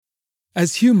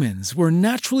As humans, we're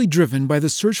naturally driven by the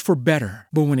search for better.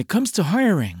 But when it comes to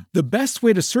hiring, the best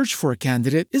way to search for a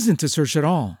candidate isn't to search at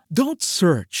all. Don't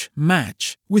search,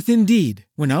 match with Indeed.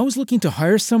 When I was looking to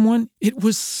hire someone, it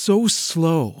was so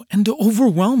slow and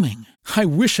overwhelming. I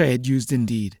wish I had used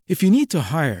Indeed. If you need to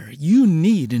hire, you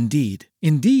need Indeed.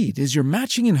 Indeed is your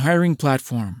matching and hiring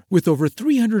platform with over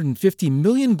 350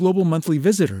 million global monthly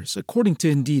visitors, according to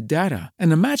Indeed data,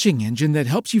 and a matching engine that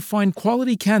helps you find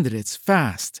quality candidates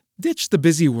fast. Ditch the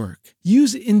busy work.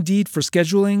 Use Indeed for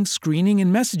scheduling, screening,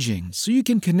 and messaging so you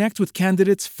can connect with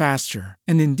candidates faster.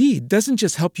 And Indeed doesn't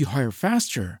just help you hire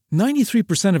faster.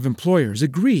 93% of employers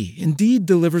agree Indeed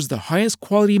delivers the highest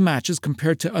quality matches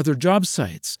compared to other job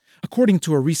sites, according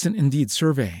to a recent Indeed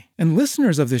survey. And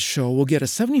listeners of this show will get a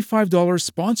 $75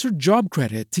 sponsored job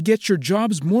credit to get your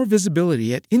jobs more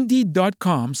visibility at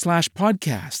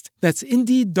Indeed.com/podcast. That's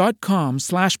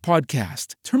Indeed.com/podcast.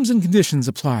 Terms and conditions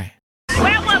apply.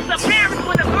 Where was the parents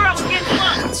when the girl was getting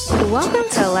fucked? Welcome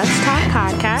to Let's Talk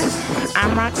Podcast.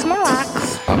 I'm Rox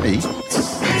Morlox. I'm E.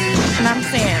 And I'm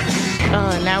Sam.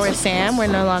 Oh, now we're Sam. We're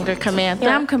no longer Camantha.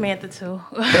 Yeah, I'm Camantha too.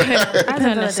 I was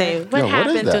going to say, what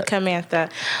happened to that?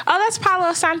 Camantha? Oh, that's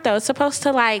Palo Santo. It's supposed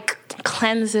to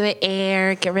cleanse the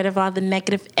air, get rid of all the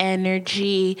negative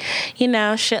energy,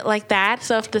 shit like that.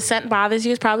 So if the scent bothers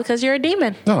you, it's probably because you're a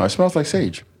demon. No, it smells like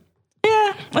sage.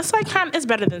 Yeah, it's it's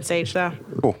better than sage though.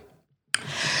 Cool.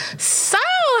 So,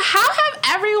 how have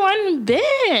everyone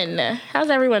been? How's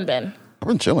everyone been? I've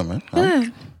been chilling, man.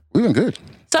 We've been good.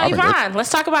 So, I've been Yvonne, let's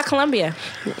talk about Colombia.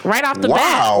 Right off the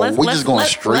bat. Wow, we just going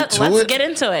straight to it? Let's get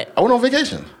into it. I went on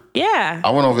vacation. Yeah. I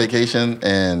went on vacation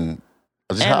and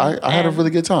I had a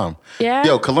really good time. Yeah.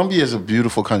 Yo, Colombia is a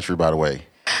beautiful country, by the way.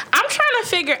 I'm trying to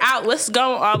figure out what's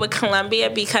going on with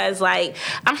Colombia because, I'm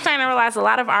starting to realize a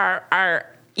lot of our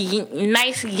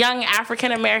nice young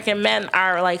African American men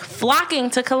are flocking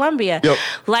to Colombia. Yep.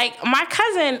 My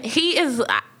cousin,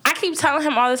 I keep telling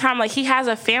him all the time, he has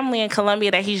a family in Colombia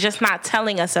that he's just not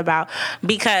telling us about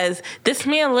because this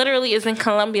man literally is in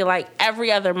Colombia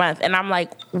every other month. And I'm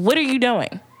like, what are you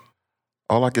doing?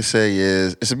 All I can say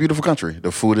is it's a beautiful country.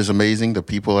 The food is amazing. The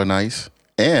people are nice.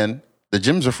 And the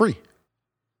gyms are free.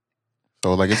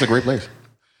 So, it's a great place.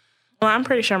 Well, I'm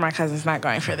pretty sure my cousin's not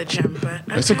going for the gym, but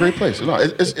okay. It's a great place. No,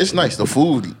 it's nice. The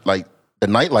food, the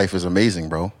nightlife is amazing,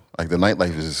 bro. The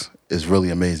nightlife is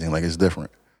really amazing. It's different.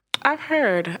 I've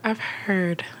heard.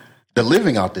 The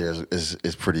living out there is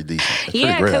pretty decent. It's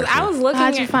Yeah, pretty great, because I was looking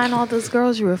How'd you find all those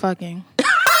girls you were fucking?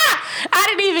 I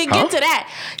didn't even get to that.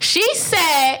 She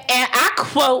said, and I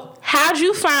quote, how'd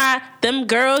you find them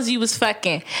girls you was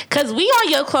fucking? Because we are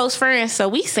your close friends, so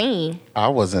we seen.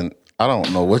 I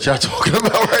don't know what y'all talking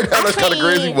about right now. That's kind of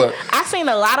crazy, but I seen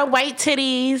a lot of white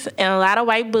titties and a lot of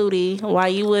white booty while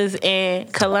you was in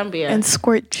Colombia. And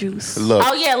squirt juice. look,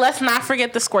 Oh yeah, let's not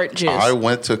forget the squirt juice. I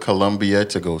went to Colombia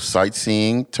to go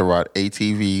sightseeing, to ride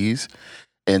ATVs,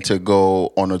 and to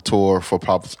go on a tour for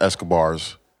Pablo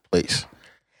Escobar's place.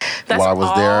 That's while I was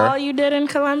all there, you did in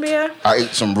Colombia? I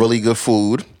ate some really good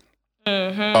food.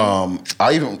 Mm-hmm.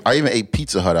 I even ate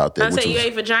Pizza Hut out there. You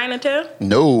ate vagina too?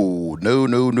 No. I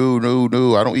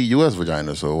don't eat U.S.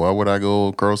 vagina, so why would I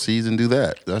go Curl C's and do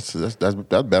that? That's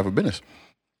bad for business.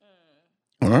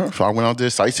 All right, so I went out there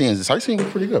sightseeing. Sightseeing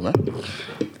was pretty good, man.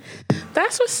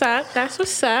 That's what's up. That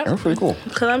was pretty cool.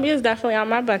 Colombia is definitely on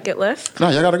my bucket list. No,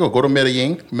 y'all gotta go. Go to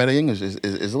Medellin. Medellin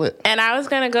is lit. And I was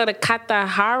gonna go to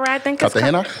Cartagena, I think it's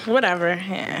Cartagena? called. Whatever.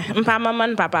 Yeah.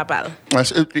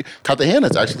 Cartagena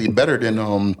is actually better than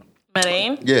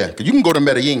Medellin? Yeah, because you can go to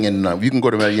Medellin and you can go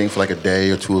to Medellin for a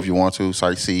day or two if you want to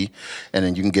sightsee, and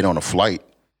then you can get on a flight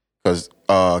because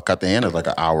Cartagena is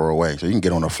an hour away, so you can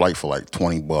get on a flight for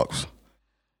 $20.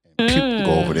 And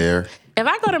go over there. If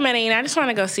I go to Medellin, I just want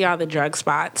to go see all the drug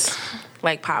spots,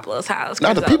 like Pablo's house.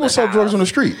 Now the people sell drugs on the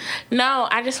street. No,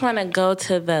 I just want to go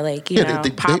to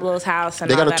the Pablo's house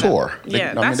and they all got a that. tour.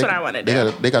 That's what I want to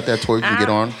do. They got that tour you can get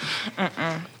on.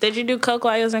 Did you do coke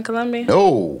while you was in Colombia?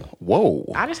 No. Whoa.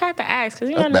 I just had to ask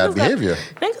because That's bad behavior.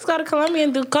 Niggas go to Colombia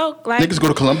and do coke. Niggas go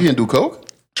to Colombia and do coke?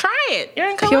 Try it. You're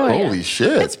in Colombia. Holy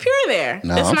shit. It's pure there.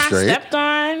 Nah, it's I'm not straight. stepped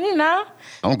on,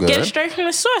 I'm good. Get it straight from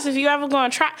the source. If you ever go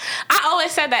and try, I always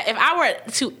said that if I were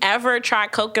to ever try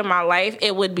coke in my life,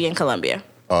 it would be in Colombia.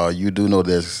 You do know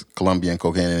there's Colombian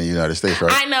cocaine in the United States,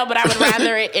 right? I know, but I would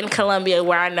rather it in Colombia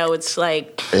where I know it's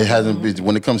It hasn't been,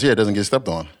 when it comes here, it doesn't get stepped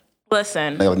on.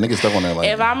 Listen. Niggas step on that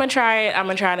if I'm going to try it, I'm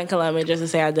going to try it in Colombia just to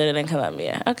say I did it in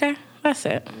Colombia. Okay? That's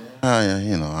it. Yeah,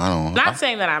 you know, Not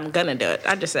saying that I'm gonna do it.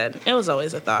 I just said it was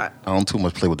always a thought. I don't too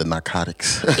much play with the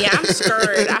narcotics. Yeah, I'm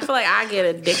scared. I feel like I get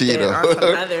addicted You know. on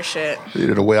some other shit. You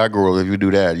know, the way I grew up, if you do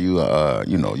that, you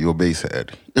a base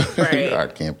head. Right. I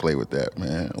can't play with that,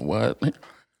 man. What?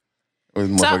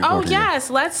 So,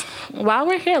 while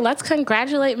we're here, let's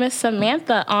congratulate Miss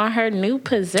Samantha on her new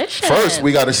position. First,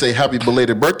 we got to say happy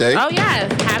belated birthday. Oh, yes.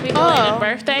 Happy belated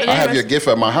birthday. I have your gift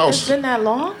at my house. It's been that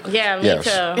long? Yeah, me Yes.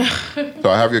 too. So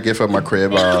I have your gift at my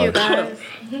crib. Thank you, guys.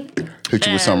 Hit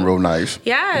you with something real nice.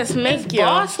 Yes, Miss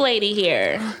Boss Lady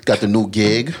here. Got the new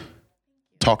gig.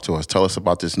 Talk to us. Tell us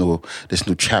about this new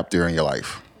chapter in your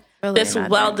life. Really This not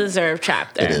well-deserved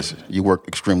chapter. It is. You work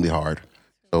extremely hard.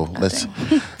 So let's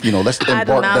embark I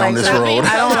do not down like this the, road.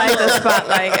 I don't like the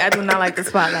spotlight. I do not like the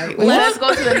spotlight. Let's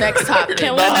go to the next topic.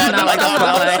 Can we not like the talk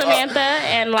spotlight. about Samantha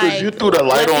and like you threw the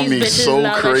light let on these me bitches so know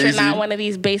that crazy. you're not one of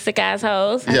these basic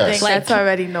assholes. Yes. I think that's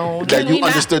already known. That we you not-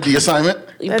 understood the assignment?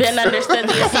 You've been understood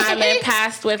the assignment,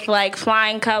 passed with like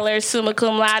flying colors, summa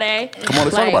cum laude. Come on,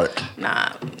 let's talk about it.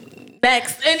 Nah.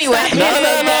 Next. Anyway.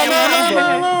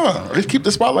 No. Let's keep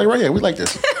the spotlight right here. We like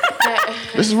this.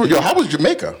 This is how was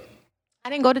Jamaica? I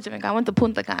didn't go to Jamaica. I went to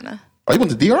Punta Cana. Oh, you went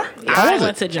to DR? How I was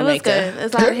went to It was Jamaica. good.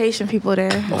 There's a lot of Haitian people there.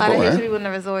 A lot of course. Haitian people in the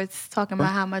resorts talking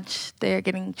about how much they're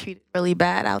getting treated really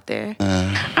bad out there.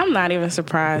 I'm not even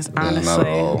surprised, honestly. not at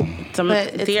all.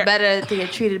 But it's better to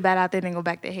get treated bad out there than go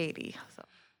back to Haiti. So.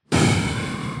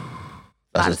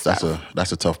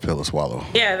 That's a tough pill to swallow.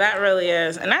 Yeah, that really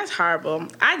is. And that's horrible.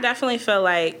 I definitely feel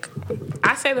like,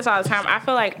 I say this all the time, I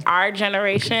feel like our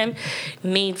generation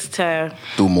needs to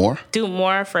Do more? do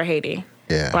more for Haiti.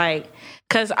 Yeah. Like,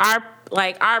 because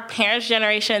our parents'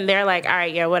 generation, they're like, all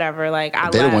right, yeah, whatever. Like,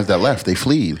 They're the ones that left. They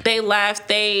fled. They left.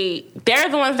 They're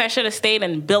the ones that should have stayed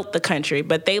and built the country,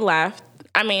 but they left.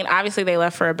 I mean, obviously they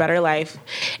left for a better life,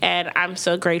 and I'm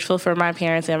so grateful for my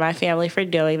parents and my family for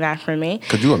doing that for me.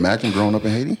 Could you imagine growing up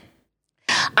in Haiti?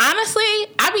 Honestly,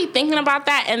 I be thinking about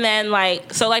that, and then my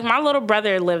little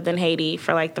brother lived in Haiti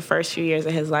for like the first few years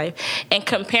of his life, and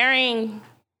comparing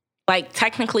like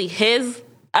technically his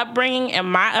upbringing and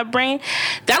my upbringing,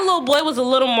 that little boy was a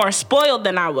little more spoiled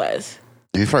than I was.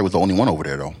 He probably was the only one over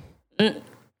there, though.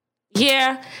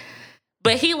 Yeah.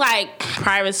 But he like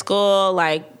private school,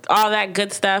 like all that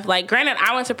good stuff. Like, granted,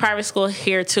 I went to private school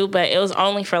here too, but it was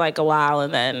only for like a while,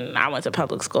 and then I went to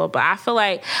public school. But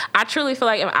I truly feel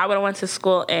like if I would have went to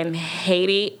school in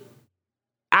Haiti,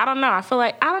 I don't know. I feel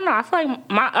like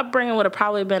my upbringing would have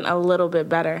probably been a little bit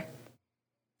better.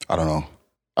 I don't know.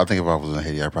 I think if I was in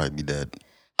Haiti, I'd probably be dead.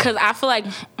 Cause I feel like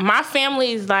my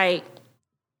family's like,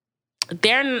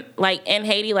 they're like in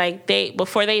Haiti, like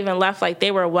before they even left, like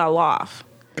they were well off.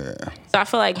 Yeah. So I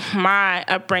feel like my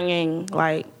upbringing,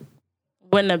 like,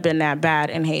 wouldn't have been that bad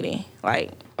in Haiti.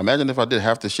 Like, Imagine if I did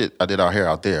half the shit I did out here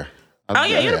out there. you'd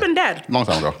have been dead. Long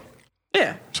time ago.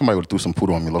 Yeah. Somebody would have threw some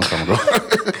poodle on me a long time ago.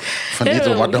 Finito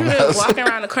You my would dumb have ass. walking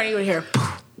around the corner, you would hear,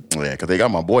 poof. Yeah, because they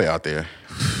got my boy out there.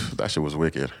 That shit was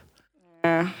wicked.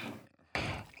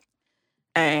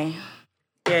 Hey.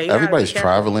 Yeah, you gotta Everybody's be careful.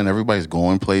 traveling. Everybody's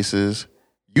going places.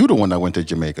 You the one that went to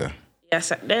Jamaica.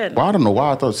 Yes, I did. Well, I don't know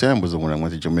why I thought Sam was the one that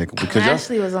went to Jamaica. Because y'all-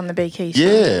 Ashley was on the vacation.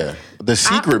 yeah, the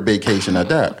secret vacation at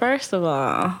that. First of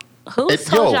all, who It-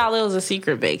 told yo. y'all it was a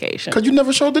secret vacation? Because you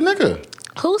never showed the nigga.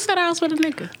 Who said I was with a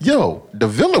nigga? Yo, the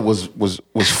villa was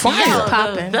fire. Yo, the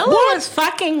Poppin'. villa was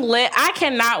fucking lit. I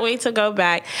cannot wait to go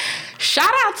back.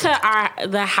 Shout out to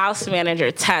the house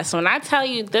manager, Tess. When I tell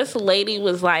you, this lady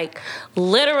was like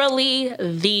literally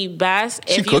the best.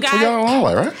 She cooked for y'all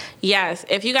all right? Yes,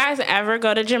 if you guys ever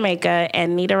go to Jamaica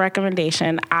and need a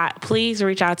recommendation, please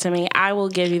reach out to me. I will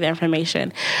give you the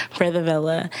information for the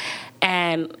villa.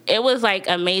 And it was like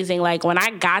amazing. Like when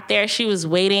I got there, she was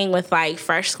waiting with like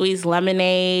fresh squeezed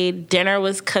lemonade. Dinner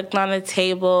was cooked on the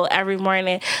table every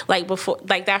morning. Like before,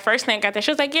 like that first thing I got there,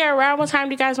 she was like, "Yeah, around what time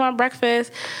do you guys want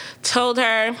breakfast?" Told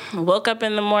her. Woke up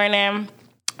in the morning.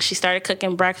 She started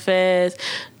cooking breakfast.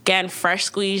 Getting fresh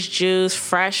squeezed juice,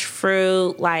 fresh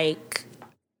fruit, like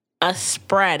a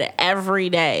spread every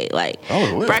day. Like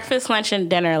lit. breakfast, lunch, and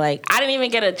dinner. Like I didn't even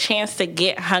get a chance to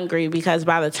get hungry because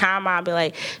by the time I'd be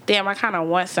like, damn, I kind of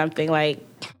want something, like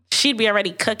she'd be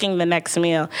already cooking the next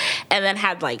meal. And then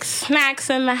had like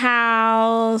snacks in the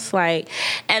house. Like,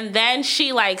 and then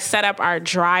she like set up our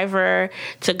driver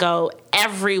to go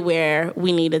everywhere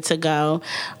we needed to go.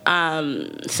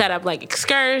 Set up like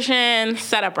excursions,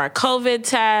 set up our COVID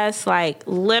tests, like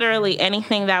literally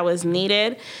anything that was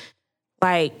needed.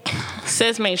 Like,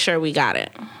 sis made sure we got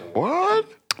it. What?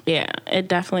 Yeah, it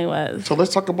definitely was. So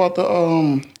let's talk about the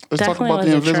Definitely was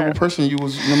a invisible trip. person you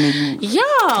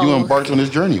Yo, embarked on this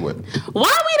journey with. why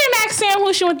we didn't ask Sam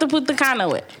who she went to put the condo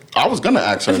with. I was gonna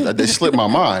ask her. That they slipped my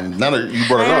mind. Now that you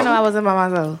brought I it didn't know I up, wasn't by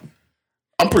myself.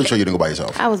 I'm pretty sure you didn't go by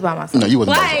yourself. I was by myself. No, you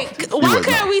wasn't by Like, yourself. You why was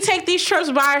couldn't not. we take these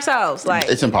trips by ourselves? Like,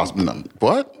 It's impossible. No.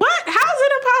 What? what? How is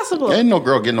it impossible? Ain't no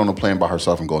girl getting on a plane by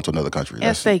herself and going to another country.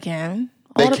 Yes, they can.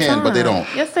 They All the can, but they time.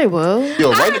 don't. Yes, they will.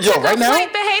 Yo, I right, took yo, a right now.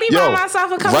 flight to Haiti by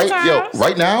myself a couple times.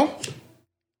 right now,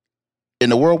 in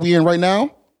the world we in right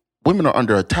now, women are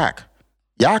under attack.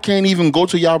 Y'all can't even go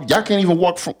to y'all can't even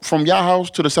walk from y'all house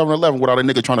to the 7-Eleven without a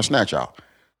nigga trying to snatch y'all.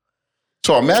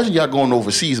 So imagine y'all going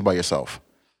overseas by yourself.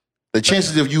 The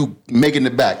chances of you making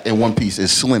it back in one piece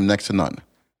is slim next to none.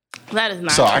 That is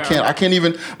not So true. I can't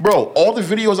even, bro, all the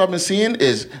videos I've been seeing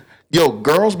is, yo,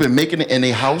 girls been making it in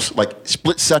their house like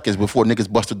split seconds before niggas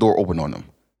bust the door open on them.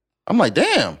 I'm like,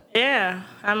 damn. Yeah,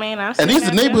 I mean, I've And seen these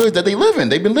are the that too. neighborhoods that they live in.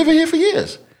 They've been living here for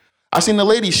years. I seen the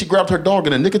lady, she grabbed her dog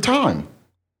in the nick of time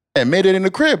and made it in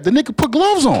the crib. The nigga put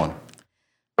gloves on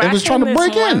But and I was trying to seen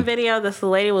break this one in. video, this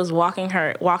lady was walking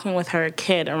with her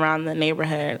kid around the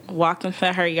neighborhood, walked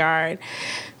into her yard.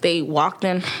 They walked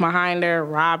in behind her,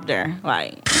 robbed her,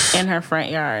 like in her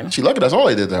front yard. She lucky that's all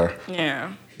they did to her.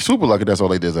 Yeah. Super lucky that's all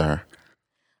they did to her.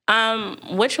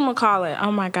 Whatchamacallit?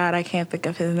 Oh my God, I can't think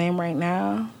of his name right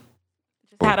now.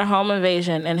 Just had a home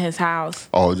invasion in his house.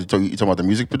 Oh, you talking about the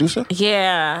music producer?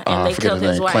 Yeah, and I they forget killed his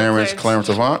his name. wife. Clarence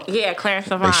Avant? Yeah, Clarence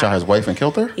They Avant. shot his wife and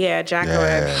killed her? Yeah, Jack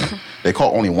Yeah. They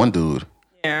caught only one dude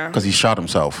Yeah. because he shot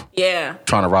himself Yeah.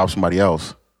 trying to rob somebody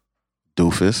else.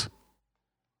 Doofus.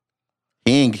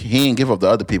 He ain't give up the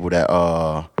other people that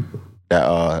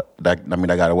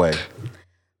got away.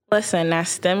 Listen, that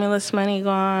stimulus money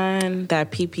gone, that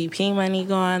PPP money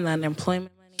gone, that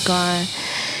unemployment money gone.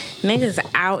 Niggas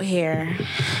out here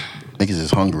Niggas is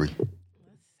hungry.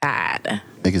 sad.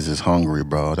 Niggas is hungry,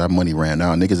 bro. That money ran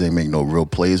out. Niggas ain't make no real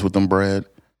plays with them bread.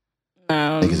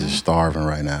 Niggas is starving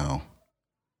right now.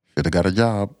 Should have got a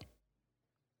job.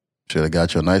 Should have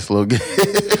got your nice little gig.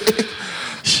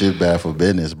 Shit bad for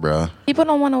business, bro. People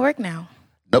don't want to work now.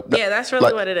 Nope. Yeah, that's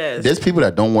really what it is. There's people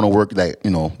that don't want to work,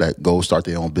 that go start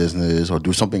their own business or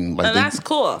do something like And that. that's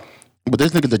cool. But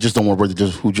there's niggas that just don't want to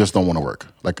work, who just don't want to work.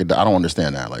 Like, I don't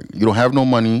understand that. Like, you don't have no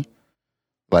money.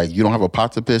 Like, you don't have a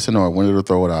pot to piss in or a window to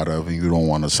throw it out of, and you don't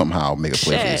want to somehow make a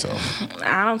play for Shit. yourself.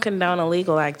 I don't condone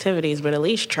illegal activities, but at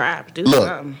least trap. Do Look.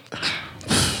 something.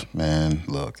 Man,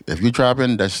 look, if you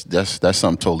trapping, that's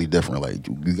something totally different. Like,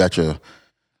 you got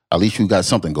at least you got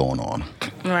something going on.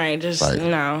 Right, just, Like-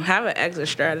 have an exit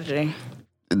strategy.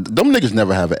 Them niggas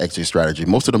never have an exit strategy.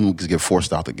 Most of them niggas get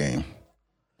forced out the game.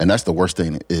 And that's the worst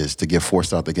thing is to get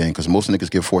forced out the game, because most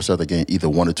niggas get forced out the game either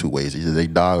one or two ways. Either they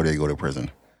die or they go to prison.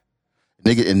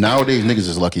 And nowadays, niggas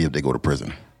is lucky if they go to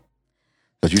prison.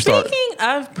 Because you start... Speaking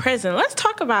of prison, let's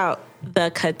talk about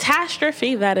the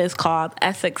catastrophe that is called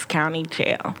Essex County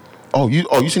Jail. Oh, you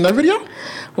seen that video?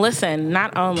 Listen,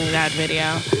 not only that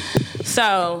video.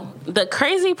 So the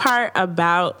crazy part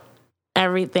about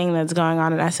everything that's going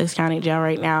on in Essex County Jail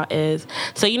right now is,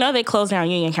 so they closed down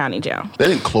Union County Jail. They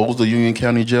didn't close the Union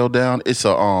County Jail down. It's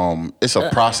a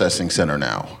processing center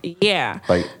now. Yeah.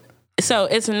 Like, So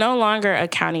it's no longer a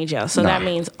county jail. So that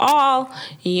means all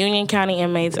Union County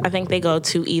inmates, I think they go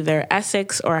to either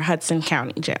Essex or Hudson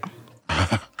County Jail.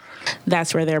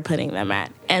 That's where they're putting them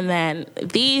at. And then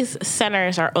these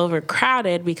centers are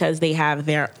overcrowded because they have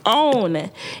their own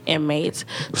inmates.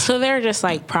 So they're just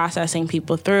like processing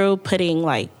people through, putting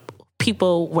like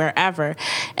people wherever.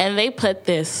 And they put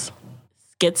this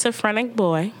schizophrenic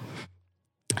boy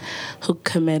who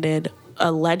committed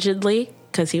allegedly,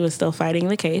 because he was still fighting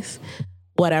the case,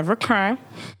 whatever crime.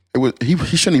 he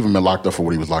shouldn't even been locked up for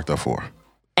what he was locked up for.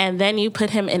 And then you put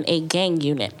him in a gang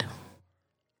unit.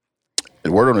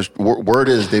 The word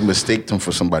is they mistaked him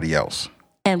for somebody else.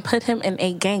 And put him in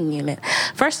a gang unit.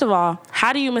 First of all,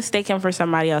 how do you mistake him for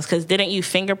somebody else? Because didn't you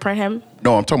fingerprint him?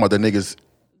 No, I'm talking about the niggas.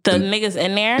 The niggas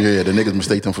in there? Yeah, the niggas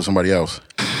mistaked him for somebody else,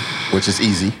 which is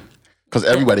easy. Because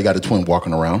everybody got a twin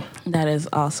walking around. That is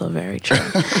also very true.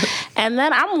 And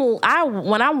then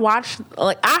when I watched,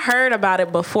 like, I heard about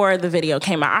it before the video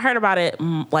came out. I heard about it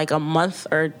like a month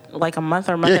or a month Yeah,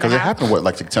 and a because it half. happened,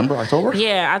 like September, October?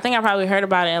 Yeah, I think I probably heard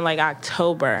about it in like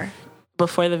October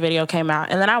before the video came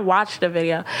out. And then I watched the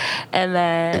video, and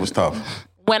then It was tough.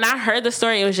 when I heard the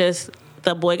story, it was just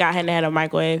the boy got hit in the head of a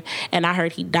microwave, and I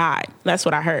heard he died. That's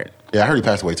what I heard. Yeah, I heard he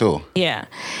passed away too. Yeah.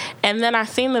 And then I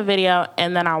seen the video,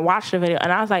 and then I watched the video,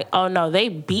 and I was like, oh no, they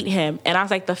beat him. And I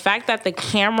was like, the fact that the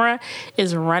camera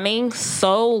is running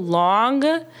so long,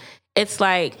 it's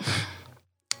like,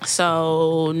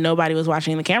 so nobody was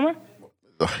watching the camera?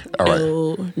 All right.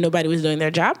 So nobody was doing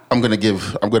their job? I'm gonna give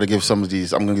some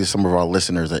of our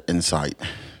listeners an insight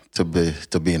to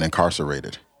being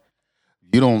incarcerated.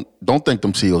 don't think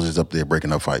them SEALs is up there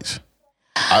breaking up fights.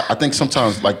 I think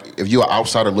sometimes, like, if you're an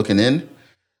outsider looking in,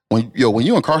 when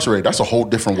you're incarcerated, that's a whole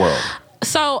different world.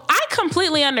 So I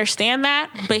completely understand that,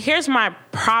 but here's my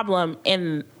problem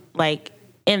in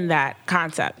that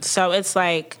concept. So it's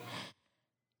like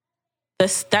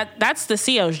that's the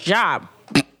CO's job.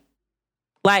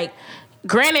 Like,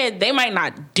 granted, they might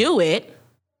not do it,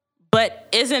 but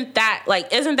isn't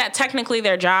that technically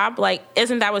their job? Like,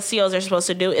 isn't that what COs are supposed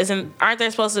to do? Aren't they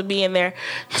supposed to be in there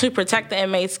to protect the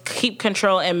inmates, keep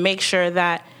control, and make sure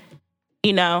that,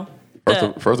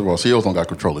 First of all, COs don't got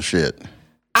control of shit.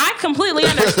 I completely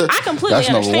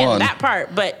understand that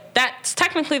part, but that's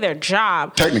technically their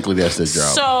job. Technically, that's their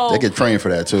job. So they get trained for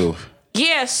that too.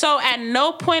 Yeah. So at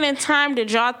no point in time did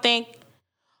y'all think,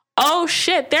 oh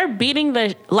shit, they're beating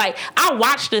I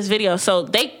watched this video, so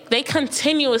they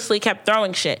continuously kept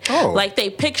throwing shit. Oh. Like, they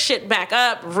pick shit back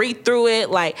up, read through it.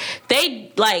 I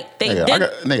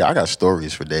got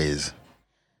stories for days.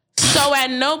 So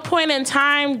at no point in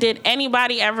time did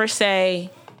anybody ever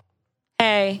say,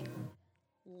 hey,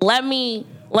 let me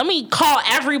call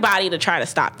everybody to try to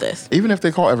stop this. Even if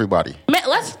they call everybody. Man,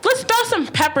 let's throw some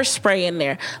pepper spray in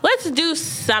there. Let's do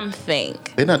something.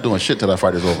 They're not doing shit till that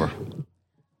fight is over.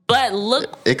 But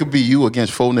look, it could be you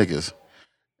against 4 niggas.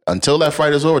 Until that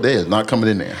fight is over, they is not coming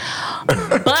in there.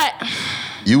 But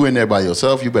you in there by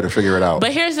yourself, you better figure it out.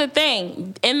 But here's the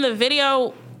thing. In the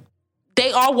video,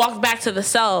 they all walked back to the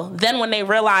cell. Then when they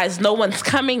realized no one's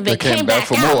coming, they came back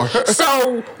for out. More.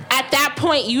 So at that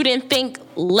point, you didn't think,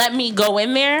 let me go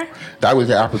in there? That was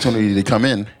the opportunity to come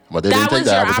in, but they didn't take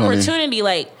that opportunity. That was your opportunity.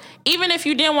 Like, even if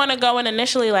you didn't want to go in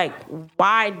initially, like,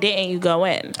 why didn't you go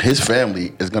in? His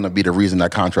family is going to be the reason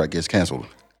that contract gets canceled.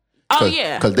 Oh,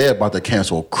 yeah. Because they're about to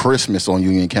cancel Christmas on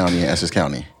Union County and Essex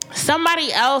County.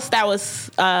 Somebody else that was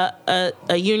a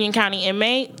Union County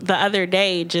inmate the other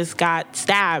day just got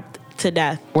stabbed to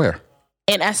death. Where?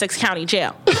 In Essex County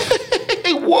Jail.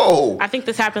 Whoa. I think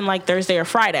this happened like Thursday or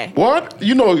Friday. What?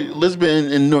 You know,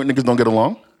 Lisbon and New York niggas don't get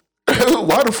along?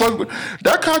 Why the fuck?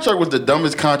 That contract was the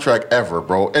dumbest contract ever,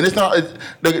 bro. And it's not,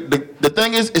 the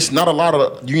thing is, it's not a lot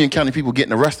of Union County people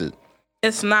getting arrested.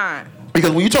 It's not.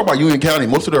 Because when you talk about Union County,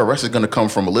 most of the arrests is going to come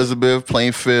from Elizabeth,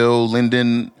 Plainfield,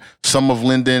 Linden, some of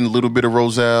Linden, a little bit of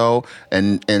Roselle,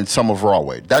 and some of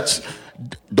Rahway.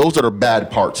 Those are the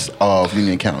bad parts of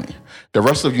Union County. The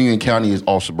rest of Union County is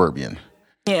all suburban.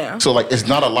 Yeah. So, like, it's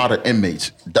not a lot of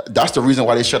inmates. That's the reason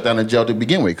why they shut down the jail to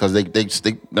begin with. Because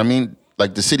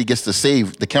the city gets to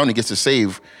save, the county gets to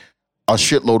save a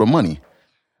shitload of money.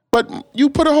 But you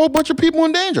put a whole bunch of people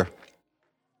in danger.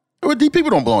 These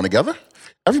people don't belong together.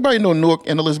 Everybody know Newark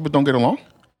and Elizabeth don't get along.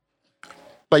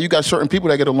 Like, you got certain people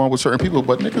that get along with certain people,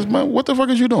 but niggas, man, what the fuck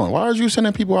is you doing? Why are you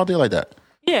sending people out there like that?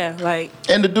 Yeah, like.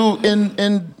 And the dude in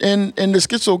the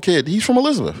schizo kid, he's from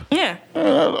Elizabeth. Yeah.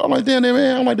 I'm like, damn,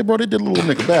 man, I'm like, bro, they did a little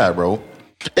nigga bad, bro.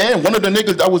 And one of the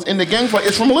niggas that was in the gang fight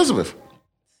is from Elizabeth.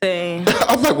 See.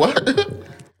 I'm like, what?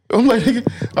 I'm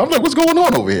like, what's going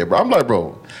on over here, bro? I'm like,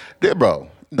 bro,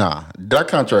 nah, that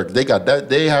contract, they got that.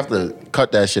 They have to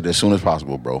cut that shit as soon as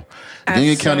possible, bro.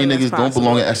 Union County niggas don't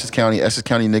belong in Essex County. Essex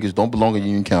County niggas don't belong in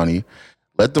Union County.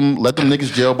 Let them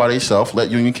niggas jail by themselves.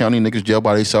 Let Union County niggas jail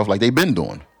by themselves like they've been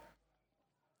doing.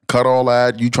 Cut all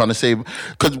that. You trying to save.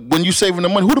 Because when you saving the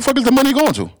money, who the fuck is the money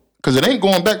going to? Because it ain't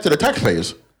going back to the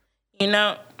taxpayers. You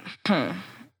know.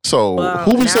 So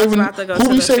who we saving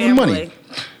money?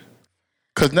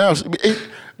 Because now,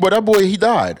 that boy, he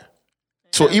died.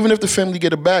 So even if the family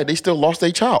get it back, they still lost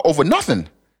their child over nothing.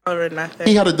 Over nothing.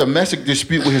 He had a domestic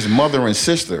dispute with his mother and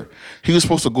sister. He was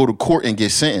supposed to go to court and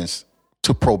get sentenced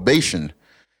to probation,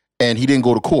 and he didn't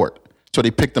go to court. So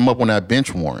they picked him up on that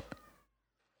bench warrant.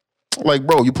 Like,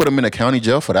 bro, you put him in a county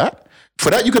jail for that? For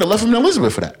that, you could have left him in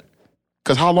Elizabeth for that.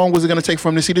 Because how long was it going to take for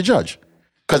him to see the judge?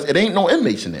 Because it ain't no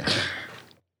inmates in there.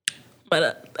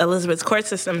 But Elizabeth's court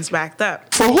system's backed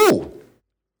up. For who?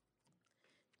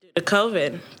 Due to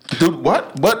COVID. Dude,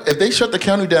 what? But if they shut the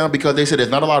county down because they said there's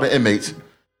not a lot of inmates,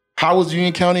 how was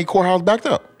Union County courthouse backed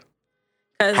up?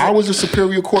 How is the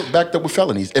Superior Court backed up with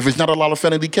felonies if it's not a lot of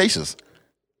felony cases?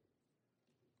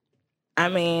 I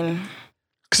mean...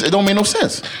 Because it don't make no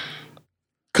sense.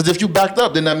 Because if you backed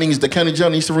up, then that means the county jail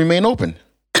needs to remain open.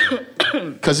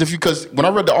 Because when I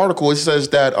read the article, it says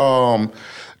that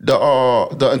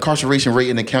the incarceration rate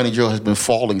in the county jail has been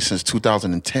falling since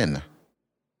 2010.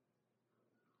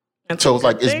 So it's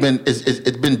like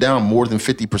it's been down more than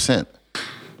 50%.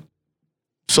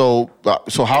 So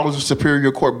how is the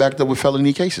Superior Court backed up with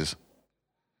felony cases?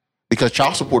 Because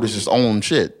child support is its own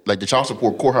shit. Like the child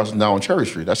support courthouse is now on Cherry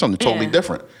Street. That's something totally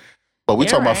different. But we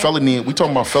talking about felony. We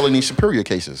talking about felony superior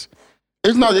cases.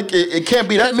 It's not. It can't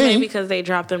be that many. Maybe because they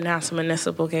dropped them down to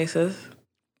municipal cases.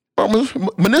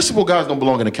 Municipal guys don't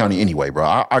belong in the county anyway,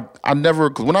 bro. I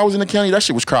never, cause when I was in the county, that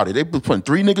shit was crowded. They was putting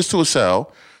 3 niggas to a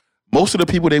cell. Most of the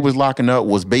people they was locking up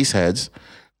was base heads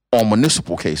on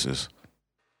municipal cases.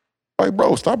 Like,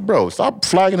 bro, stop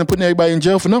flagging and putting everybody in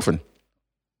jail for nothing.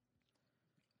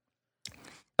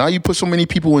 Now you put so many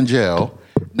people in jail.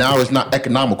 Now it's not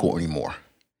economical anymore.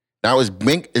 Now it's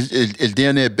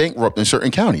damn near bankrupt in certain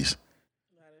counties.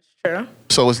 True.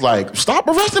 So it's like, stop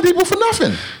arresting people for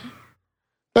nothing.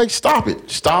 Like, stop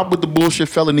it. Stop with the bullshit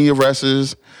felony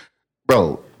arrests.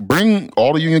 Bro, bring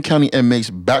all the Union County inmates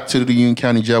back to the Union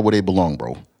County jail where they belong,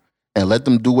 bro. And let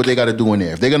them do what they got to do in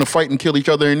there. If they're going to fight and kill each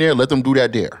other in there, let them do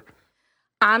that there.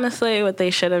 Honestly, what they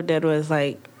should have did was,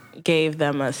 like, gave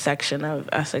them a section of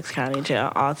Essex County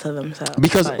jail all to themselves.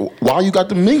 Because why you got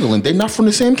them mingling? They're not from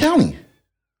the same county.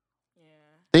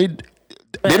 Yeah.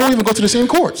 They don't even go to the same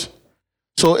courts.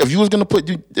 So if you was gonna put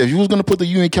the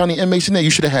Union County inmates in there, you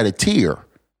should have had a tier.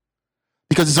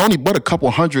 Because it's only but a couple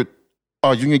hundred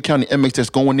Union County inmates that's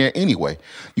going there anyway.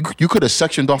 You could have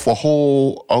sectioned off a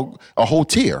whole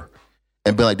tier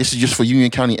and been like, this is just for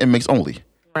Union County inmates only.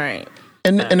 Right.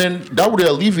 And then that would have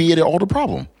alleviated all the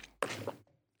problem.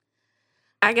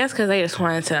 I guess because they just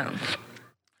wanted to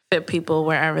fit people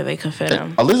wherever they could fit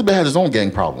them. Elizabeth has his own gang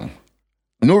problem.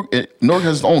 Newark has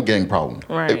his own gang problem.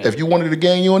 Right. If you wanted a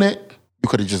gang unit, you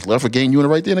could have just left a gang unit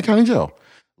right there in the county jail.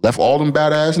 Left all them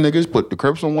badass niggas, put the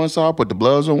Crips on one side, put the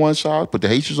Bloods on one side, put the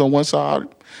Haitians on one side,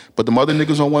 put the other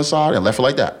niggas on one side, and left it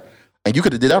like that. And you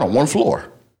could have did that on one floor.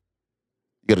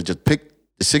 You could have just picked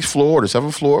the 6th floor or the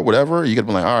 7th floor, whatever. You could have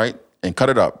been like, all right, and cut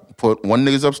it up. Put one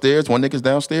niggas upstairs, one niggas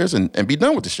downstairs, and be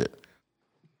done with the shit.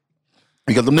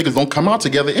 Because them niggas don't come out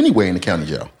together anyway in the county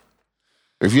jail.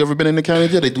 If you ever been in the county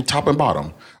jail, they do top and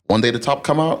bottom. One day the top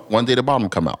come out, one day the bottom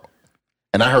come out.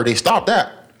 And I heard they stopped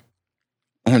that.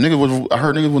 I heard niggas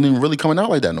wasn't even really coming out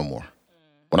like that no more.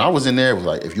 When I was in there, it was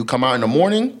like, if you come out in the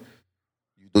morning,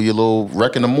 you do your little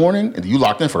rec in the morning, and you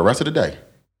locked in for the rest of the day.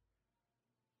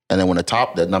 And then when the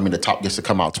top gets to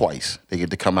come out twice. They get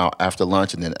to come out after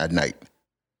lunch and then at night.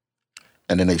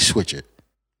 And then they switch it.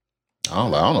 I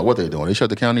don't know what they're doing. They shut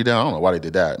the county down. I don't know why they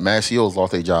did that. Mass CEOs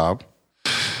lost their job.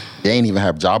 They ain't even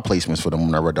have job placements for them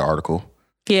when I read the article.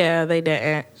 Yeah, they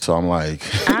didn't. So I'm like,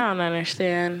 I don't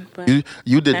understand. But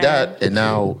you did that, and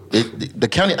now the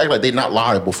county act like they're not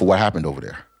liable for what happened over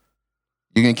there.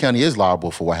 Union County is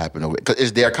liable for what happened over there because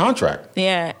it's their contract.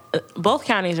 Yeah, both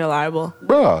counties are liable.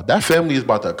 Bruh, that family is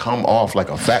about to come off like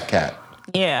a fat cat.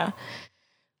 Yeah.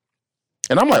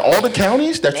 And I'm like, all the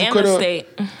counties that you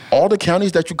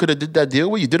could have did that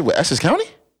deal with, you did it with Essex County?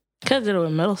 Could have did it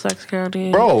with Middlesex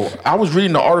County. Bro, I was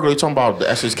reading the article, they talking about the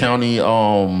Essex County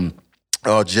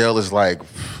jail is like,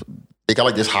 they got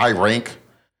like this high rank.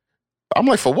 I'm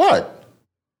like, for what?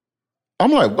 I'm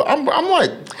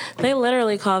like. They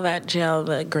literally call that jail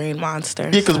the Green Monster.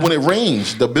 Yeah, because when it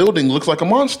rains, the building looks like a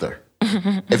monster.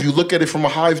 If you look at it from a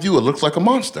high view, it looks like a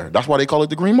monster. That's why they call it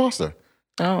the Green Monster.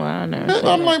 Oh, I don't know.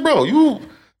 I'm like, bro, you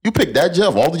picked that jail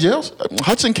of all the jails?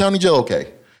 Hudson County jail,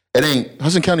 okay.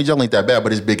 Hudson County jail ain't that bad,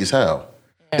 but it's big as hell.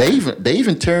 Yeah. They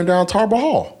even turned down Tarver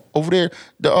Hall over there,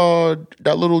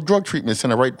 that little drug treatment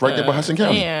center right there by Hudson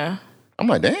County. Yeah. I'm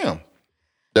like, damn.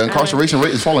 The incarceration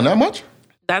rate is falling that much?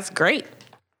 That's great.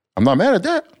 I'm not mad at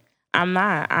that. I'm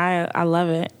not. I love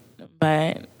it.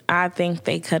 But I think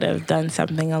they could have done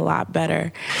something a lot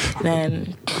better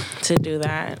than to do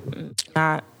that.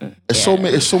 It's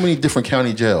so many different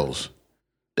county jails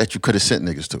that you could have sent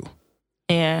niggas to.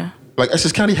 Yeah. Like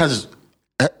Essex County has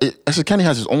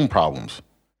its own problems.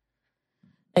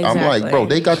 Exactly. I'm like, bro,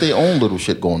 they got their own little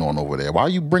shit going on over there. Why are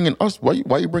you bringing us? Why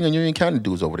you bringing Union County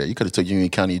dudes over there? You could have took Union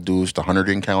County dudes to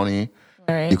Hunterdon County.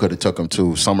 Right. You could have took them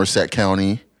to Somerset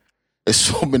County. There's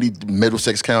so many,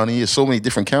 Middlesex County. There's so many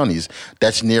different counties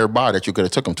that's nearby that you could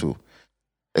have took them to,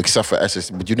 except for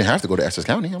Essex. But you didn't have to go to Essex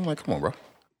County. I'm like, come on, bro.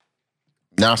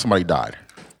 Now somebody died.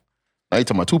 Now you're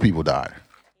talking about 2 people died.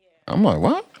 I'm like,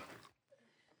 what?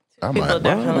 People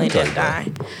definitely did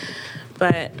die.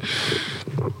 But,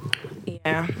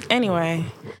 yeah. Anyway,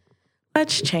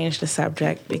 let's change the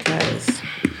subject because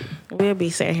we'll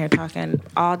be sitting here talking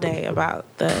all day about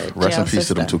the jail Rest in peace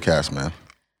system. to them 2 cats, man.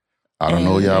 I don't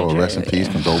know y'all, but rest in peace.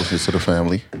 Condolences to the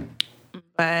family.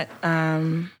 But,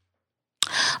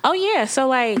 oh yeah, so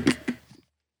like,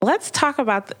 let's talk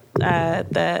about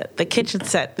the kitchen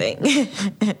set thing.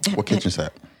 What kitchen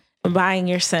set? Buying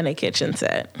your son a kitchen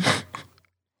set.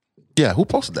 Yeah, who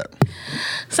posted that?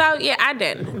 So yeah, I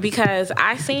did because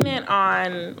I seen it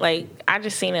on I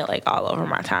just seen it all over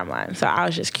my timeline. So I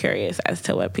was just curious as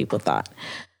to what people thought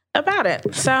about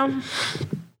it. So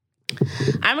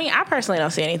I mean, I personally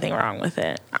don't see anything wrong with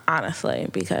it, honestly,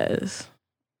 because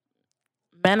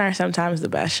men are sometimes the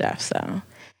best chefs. So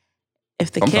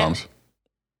if the Sometimes. kid,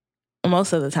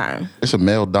 most of the time, It's a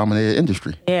male-dominated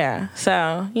industry. yeah.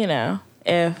 So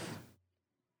if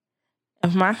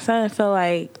my son feel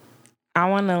like I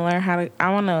want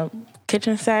a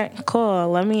kitchen set, cool.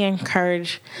 Let me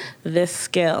encourage this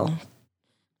skill.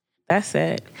 That's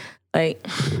it. Like,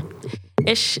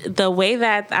 it's the way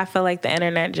that I feel like the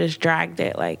internet just dragged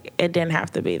it. Like, it didn't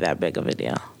have to be that big of a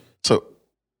deal.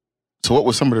 So what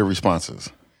were some of the responses?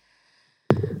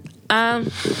 I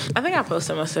think I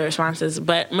posted most of the responses,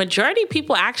 but majority of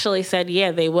people actually said,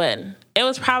 yeah, they would. It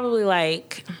was probably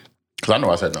like, Because I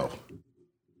know I said no.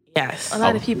 yes. A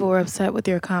lot of people were upset with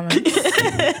your comments.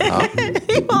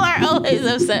 People are always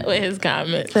upset with his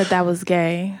comments. Said that was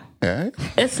gay. Yeah.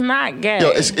 It's not gay.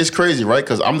 Yo, it's crazy, right?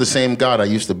 Because I'm the same guy that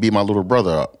used to beat my little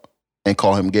brother up and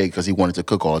call him gay because he wanted to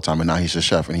cook all the time, and now he's a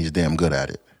chef and he's damn good at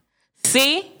it.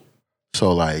 See?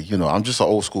 So like, I'm just an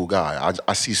old school guy.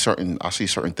 I see certain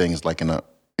things like in a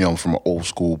from an old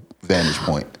school vantage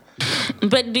point.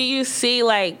 But do you see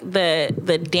like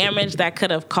the damage that could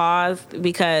have caused?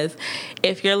 Because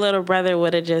if your little brother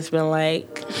would have just been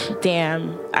like,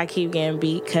 damn, I keep getting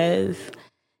beat because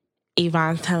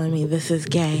Yvonne's telling me this is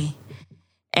gay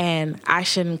and I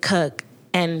shouldn't cook,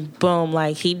 and boom,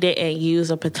 like he didn't use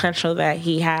a potential that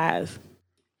he has.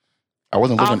 I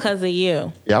wasn't all looking because of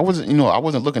you. Yeah, I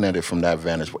wasn't looking at it from that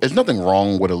vantage. There's nothing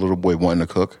wrong with a little boy wanting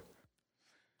to cook.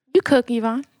 You cook,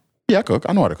 Yvonne? Yeah, I cook.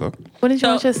 I know how to cook. Wouldn't you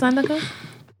want your son to cook?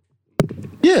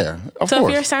 Yeah, of So course.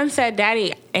 if your son said,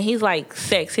 "Daddy," and he's like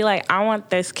 6, he like, "I want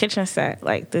this kitchen set,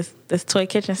 like this toy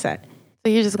kitchen set."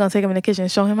 So you're just gonna take him in the kitchen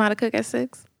and show him how to cook at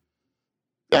 6?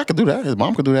 Yeah, I could do that. His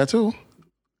mom could do that too.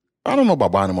 I don't know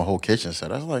about buying him a whole kitchen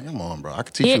set. I was like, come on, bro. I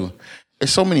could teach you.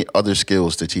 There's so many other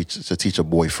skills to teach a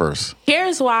boy first.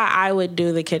 Here's why I would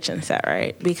do the kitchen set,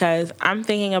 right? Because I'm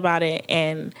thinking about it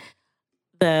in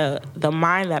the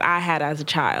mind that I had as a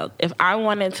child. If I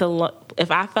wanted to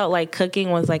if I felt like cooking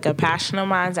was like a passion of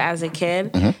mine as a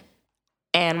kid,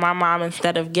 and my mom,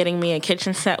 instead of getting me a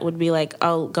kitchen set, would be like,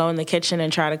 "Oh, go in the kitchen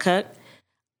and try to cook,"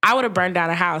 I would have burned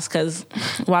down a house because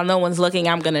while no one's looking,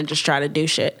 I'm gonna just try to do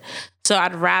shit. So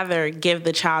I'd rather give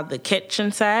the child the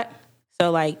kitchen set. So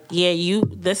like, yeah,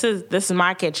 this is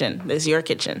my kitchen. This is your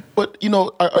kitchen. But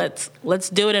let's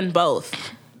do it in both.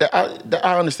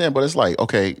 I understand, but it's like,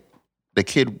 okay, the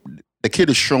kid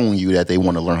is showing you that they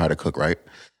want to learn how to cook, right?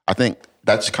 I think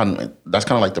that's kind of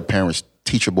like the parent's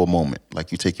teachable moment.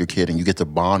 Like you take your kid and you get to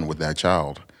bond with that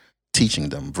child, teaching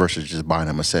them versus just buying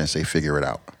them a set and say, figure it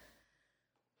out.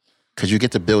 Because you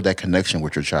get to build that connection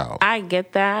with your child. I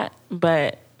get that,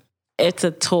 but it's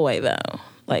a toy though.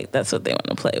 Like that's what they want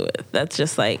to play with. That's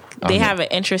just like they have an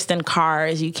interest in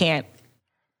cars. You can't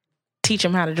teach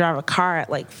them how to drive a car at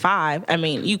like 5. I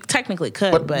mean, you technically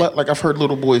could, but like I've heard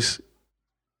little boys.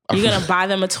 You're gonna buy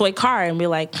them a toy car and be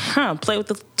like, play with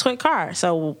the toy car.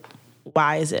 So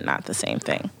why is it not the same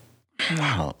thing? It's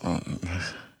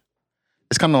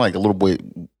kind of like a little boy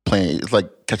playing. It's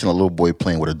like catching a little boy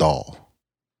playing with a doll.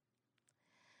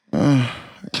 I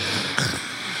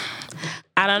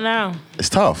don't know. It's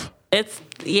tough. I don't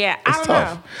tough.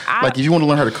 know. Like if you want to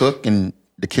learn how to cook and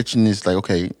the kitchen is like,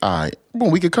 okay, all right, well,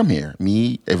 we could come here.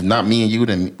 If not me and you,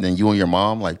 then you and your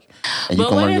mom, like, and you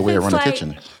can learn your way around the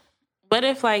kitchen. But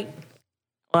if like,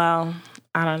 well,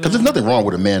 I don't know. Because there's nothing wrong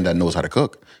with a man that knows how to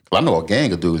cook. Because I know a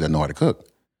gang of dudes that know how to cook.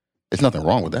 There's nothing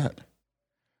wrong with that.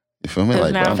 You feel me?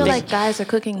 Like, I feel like guys are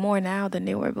cooking more now than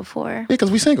they were before. Yeah, because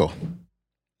we single.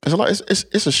 There's a lot. It's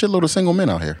a shitload of single men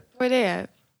out here. Where they at?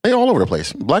 They all over the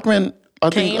place. Black men. I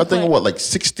think what, like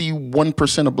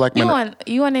 61% of black men.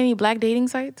 You on any black dating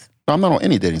sites? No, I'm not on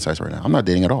any dating sites right now. I'm not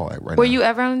dating at all right now. Were you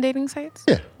ever on dating sites?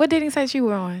 Yeah. What dating sites you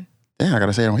were on? Yeah, I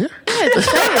gotta say it on here. Yeah,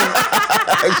 just say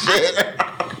it.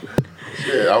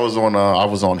 Shit, I was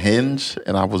on Hinge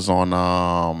and I was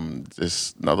on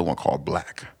this another one called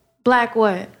Black. Black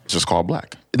what? It's just called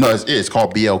Black. No, it's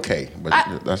called BLK, but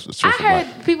that's the I heard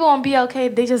Black. people on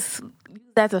BLK, they just use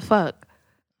that to fuck.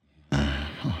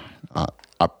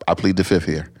 I plead the fifth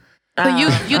here. So you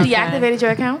deactivated your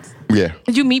accounts? Yeah.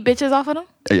 Did you meet bitches off of them?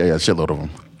 Yeah, a shitload of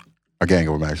them. A gang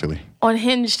of them, actually. On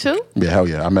Hinge too? Yeah, hell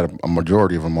yeah. I met a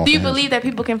majority of them off Do you Hinge. believe that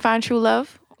people can find true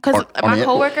love? Because my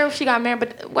coworker, she got married,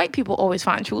 but white people always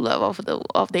find true love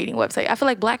off dating website. I feel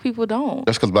like black people don't.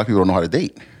 That's because black people don't know how to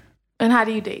date. And how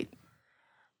do you date?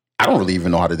 I don't really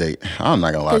even know how to date. I'm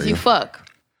not gonna lie to Because you. you fuck.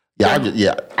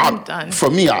 Yeah, I'm done.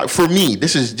 For me,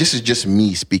 this is just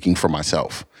me speaking for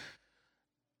myself.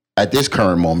 At this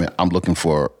current moment, I'm looking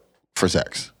for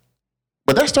sex.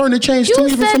 But that's starting to change You too,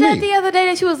 even said for that me. the other day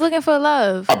that you was looking for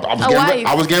love.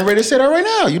 I was getting ready to say that right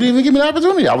now. You didn't even give me the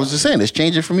opportunity. I was just saying it's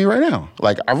changing for me right now.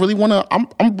 Like I really want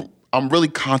to. I'm really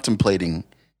contemplating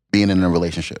being in a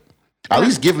relationship. At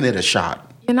least giving it a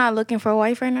shot. You're not looking for a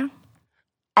wife right now?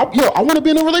 I want to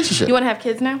be in a relationship. You want to have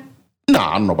kids now?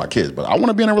 Nah, I don't know about kids, but I want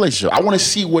to be in a relationship. I want to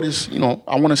see what is,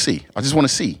 I want to see. I just want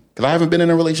to see. Because I haven't been in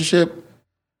a relationship.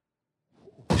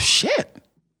 Oh, shit.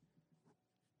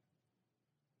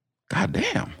 God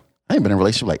damn. I ain't been in a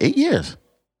relationship like 8 years.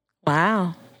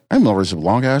 Wow. I ain't been in a relationship a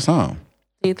long ass time.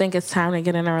 Do you think it's time to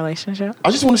get in a relationship?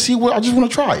 I just want to see I just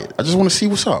want to try it. I just want to see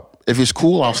what's up. If it's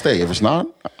cool, I'll stay. If it's not,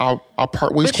 I'll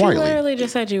part ways But quietly. you literally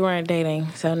just said you weren't dating,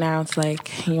 so now it's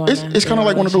like you want. It's kind of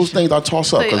like one of those things I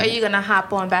toss up. So are you gonna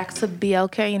hop on back to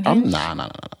BLK and Hinge? Nah.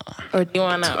 Or do you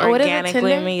want to What is it, organically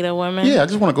Tinder? meet a woman? Yeah, I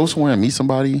just want to go somewhere and meet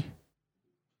somebody.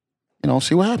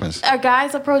 See what happens. Are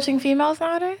guys approaching females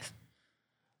nowadays?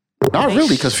 Not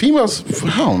really, because females,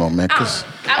 I don't know, man. Cause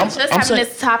I was just having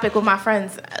this topic with my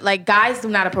friends. Like, guys do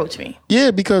not approach me. Yeah,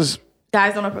 because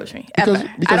Guys don't approach me ever.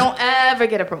 I don't ever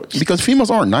get approached.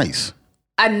 females aren't nice.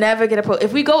 I never get approached.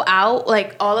 If we go out,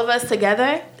 like all of us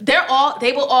together, they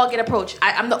will all get approached.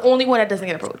 I'm the only one that doesn't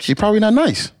get approached. You're probably not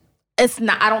nice. It's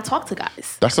not. I don't talk to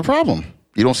guys. That's the problem.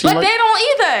 You don't seem But like. they don't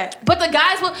either. But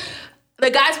the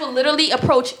guys will literally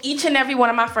approach each and every one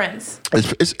of my friends.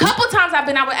 It's Couple times I've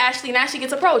been out with Ashley and Ashley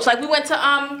gets approached. Like we went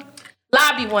to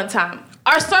lobby one time.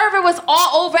 Our server was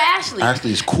all over Ashley.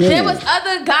 Ashley's cool. There was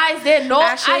other guys there. No,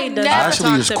 Ashley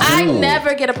Ashley is cool. I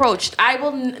never get approached.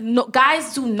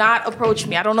 Guys do not approach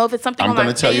me. I don't know if it's something I'm on my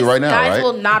gonna tell face. you right now, Guys right?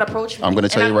 will not approach me. I'm gonna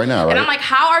tell you right now, right? And I'm like,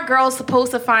 how are girls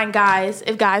supposed to find guys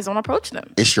if guys don't approach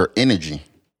them? It's your energy.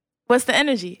 What's the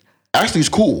energy? Ashley's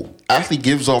cool. Ashley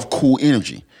gives off cool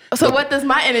energy. So what does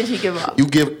my energy give off? You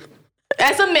give.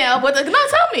 As a male, no,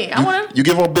 tell me. I want to. You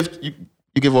give off bitch.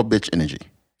 You give off bitch energy.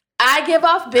 I give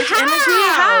off bitch energy?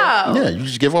 How? Yeah, you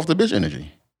just give off the bitch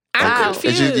energy. I'm It's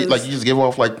confused. just, like you just give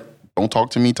off like don't talk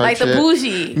to me type Like shit. the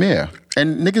bougie. Yeah,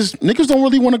 and niggas don't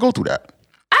really want to go through that.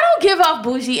 I don't give off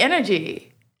bougie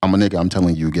energy. I'm a nigga. I'm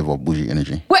telling you, give off bougie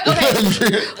energy. Wait,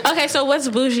 okay. Okay, so what's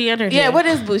bougie energy? Yeah, what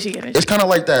is bougie energy? It's kind of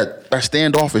like that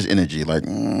standoffish energy, like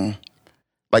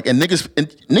and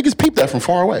niggas peep that from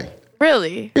far away.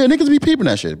 Really? Yeah, niggas be peeping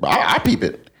that shit, but I peep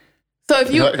it. So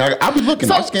if you, I be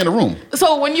looking. I scan the room.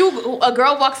 So when a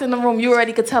girl walks in the room, you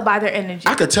already could tell by their energy.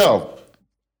 I could tell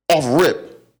off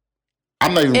rip.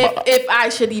 I'm not even.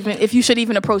 If you should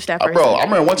even approach that person. Bro, I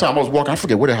remember one time I was walking. I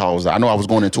forget where the hell I was at. I know I was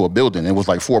going into a building. It was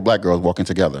like 4 black girls walking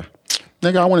together.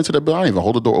 Nigga, I went into the building. I didn't even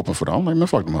hold the door open for them. I'm like, man,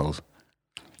 fuck them hoes.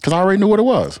 Because I already knew what it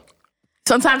was.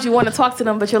 Sometimes you want to talk to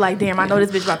them, but you're like, damn, I know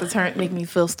this bitch about to make me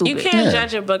feel stupid. You can't Yeah.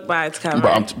 judge a book by its cover.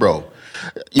 Bro,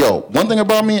 yo, one thing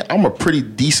about me, I'm a pretty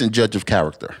decent judge of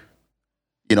character.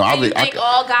 You know, You think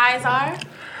all guys are?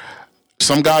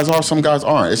 some guys are, some guys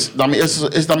aren't.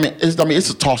 It's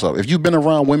a toss up. If you've been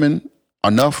around women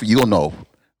enough, you'll know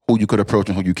who you could approach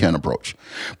and who you can't approach.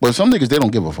 But some niggas, they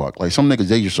don't give a fuck. Like some niggas,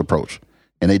 they just approach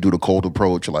and they do the cold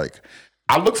approach. Like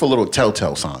I look for little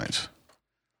telltale signs.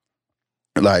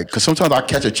 Like, cause sometimes I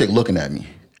catch a chick looking at me,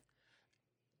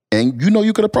 and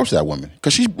you could approach that woman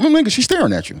because she's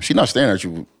staring at you. She's not staring at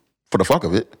you for the fuck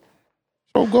of it.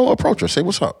 So go approach her, say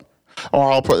what's up.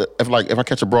 Or if I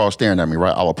catch a broad staring at me,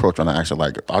 right, I'll approach her and I ask her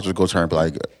like, I'll just go to her and be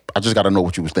like, I just got to know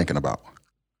what you was thinking about.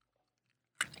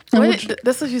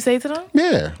 That's what you say to them?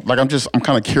 Yeah, like I'm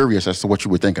kind of curious as to what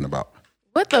you were thinking about.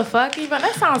 What the fuck, even?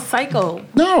 That sounds psycho.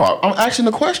 No, I'm asking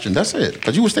the question. That's it.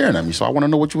 Because you were staring at me, so I want to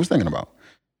know what you was thinking about.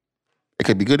 It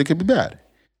could be good, it could be bad.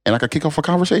 And I could kick off a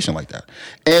conversation like that.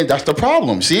 And that's the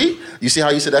problem, see? You see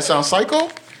how you said that sounds psycho?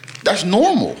 That's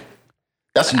normal.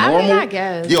 That's normal. I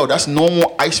guess. Yo, that's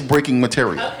normal ice-breaking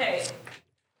material. Okay.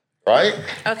 Right?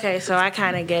 Okay, so I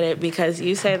kind of get it because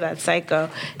you say that's psycho.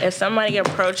 If somebody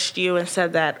approached you and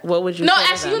said that, what would you No, say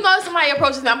to actually, them? you know if somebody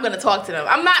approaches me, I'm going to talk to them.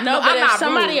 I'm not if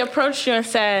somebody rude. approached you and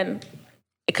said,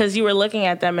 because you were looking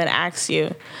at them and asked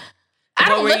you. I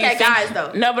don't what were look you at thinking? guys,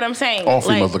 though. No, but I'm saying. All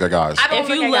females look at guys. I don't If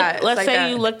look you at look, guys let's like say that.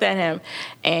 you looked at him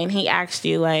and he asked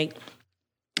you, like,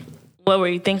 what were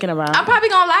you thinking about? I'm probably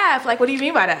going to laugh. Like, what do you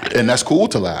mean by that? And that's cool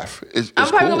to laugh. It's I'm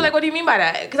probably cool. gonna be like, what do you mean by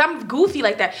that? Because I'm goofy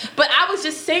like that. But I was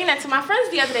just saying that to my friends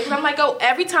the other day. Because I'm like,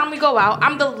 every time we go out,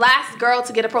 I'm the last girl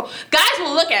to get approached. Guys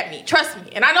will look at me, trust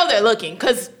me. And I know they're looking,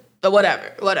 because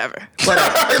whatever. Like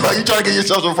you trying to get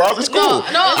yourself some flowers? It's cool.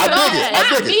 No,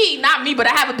 I dig it. not me, but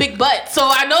I have a big butt. So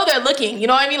I know they're looking, you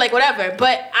know what I mean? Like, whatever.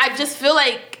 But I just feel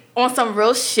like on some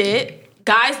real shit,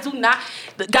 guys will,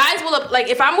 like,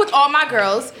 if I'm with all my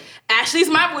girls, Ashley's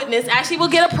my witness. Ashley will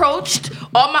get approached.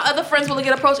 All my other friends will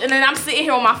get approached. And then I'm sitting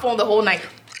here on my phone the whole night.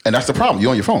 And that's the problem.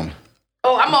 You're on your phone.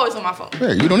 Oh, I'm always on my phone.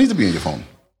 Yeah, you don't need to be on your phone.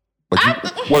 But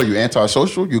what are you,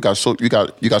 antisocial? You got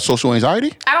social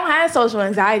anxiety? I don't have social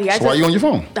anxiety. So why are you on your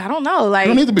phone? I don't know. Like, You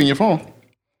don't need to be on your phone. they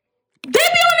be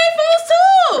on their phones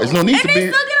too. There's no need and to they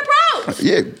be- still get approached.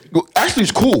 Yeah,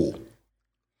 Ashley's cool.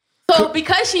 So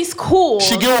because she's cool,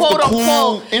 She give off quote the cool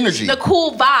unquote, energy. the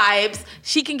cool vibes,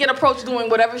 she can get approached doing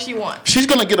whatever she wants. She's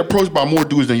gonna get approached by more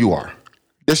dudes than you are.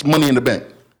 There's money in the bank.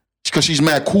 Because she's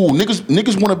mad cool.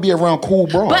 Niggas want to be around cool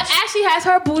bros. But Ashley has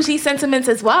her bougie sentiments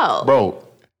as well. Bro,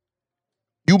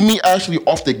 you meet Ashley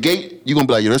off the gate, you're gonna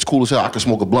be like, yo, that's cool as hell. I can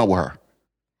smoke a blunt with her.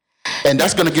 And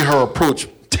that's gonna get her approach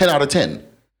 10 out of 10.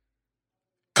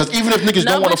 Because even if niggas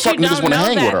don't want to fuck, niggas want to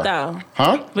hang with her. Though.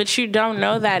 Huh? But you don't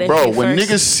know that if Bro, you when first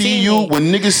niggas see you,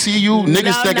 me. niggas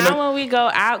No, thinking not when we go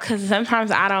out, because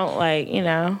sometimes I don't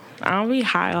I don't be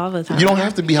high all the time. you don't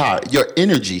have to be high. Your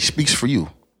energy speaks for you.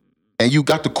 And you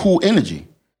got the cool energy.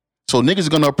 So niggas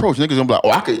are gonna approach. Niggas gonna be like, oh,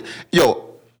 I could,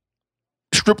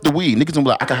 strip the weed. Niggas gonna be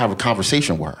like, I could have a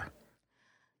conversation with her.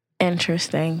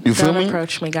 Interesting. You feel don't me?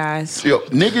 approach me, guys. Yo,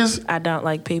 niggas, I don't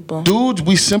like people. dudes,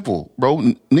 we simple, bro.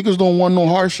 Niggas don't want no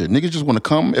hard shit. Niggas just want to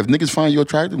come. If niggas find you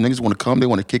attractive, niggas want to come. They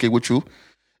want to kick it with you.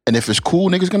 And if it's cool,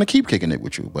 niggas gonna keep kicking it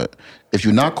with you. But if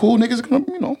you're not cool, niggas gonna,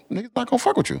 niggas not gonna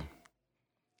fuck with you.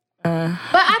 But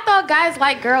I thought guys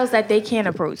like girls that they can't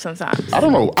approach sometimes. I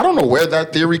don't know where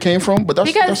that theory came from, but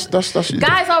that's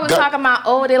Guys always talking about,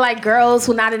 oh, they like girls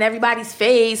who not in everybody's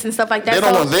face and stuff like that. They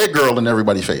don't want their girl in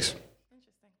everybody's face.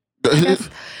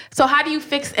 So how do you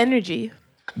fix energy?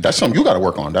 That's something you got to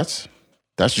work on. That's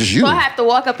just you. So I have to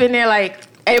walk up in there like,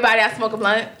 everybody, I smoke a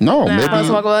blunt. No, Nah, maybe I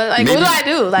smoke a blunt. Like, maybe- what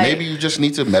do I do? Like, maybe you just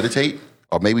need to meditate,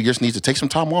 or maybe you just need to take some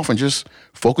time off and just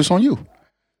focus on you.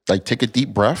 Like, take a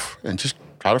deep breath and just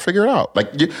try to figure it out.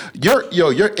 Like your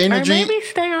Or energy, maybe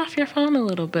stay off your phone a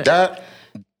little bit. that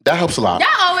helps a lot. y'all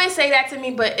always say that to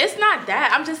me, but it's not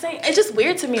that. I'm just saying, it's just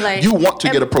weird to me. Like, You want to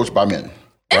get approached by men, right?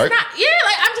 It's not. Yeah,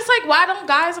 like I'm just like, why don't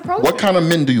guys approach What me? kind of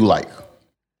men do you like?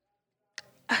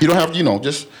 You don't have,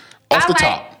 just off the I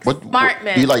top. like smart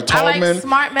men. Do you like tall I like men?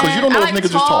 smart men. Because you don't know I if like niggas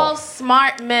is tall.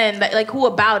 smart men. Like who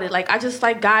about it? Like I just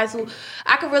like guys who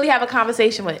I could really have a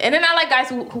conversation with. And then I like guys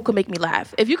who can make me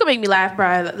laugh. If you can make me laugh,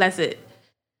 bro, that's it.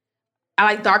 I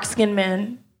like dark skinned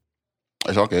men.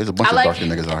 It's okay. There's a bunch I of like, dark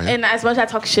skinned niggas out here. and as much as I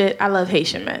talk shit, I love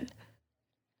Haitian men.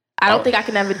 I don't think I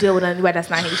can ever deal with anybody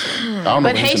that's not Haitian. I don't know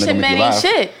But if Haitian Haitian nigga make men you ain't laugh.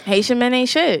 shit. Haitian men ain't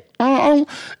shit. I don't-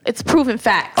 It's proven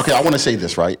facts. Okay, I want to say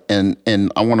this, right? And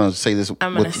I want to say this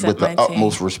I'm gonna with sip the my tea.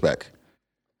 utmost respect.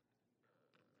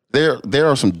 There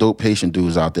are some dope Haitian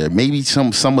dudes out there. Maybe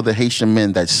some of the Haitian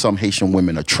men that some Haitian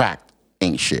women attract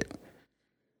ain't shit.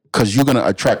 Because you're going to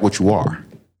attract what you are.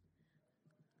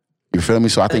 You feel me?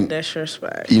 So I think,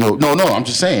 Disrespect. no, I'm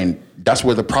just saying that's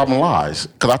where the problem lies.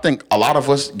 Because I think a lot of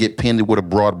us get painted with a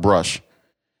broad brush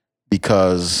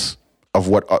because of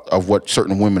what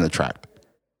certain women attract.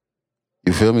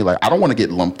 You feel me? Like, I don't want to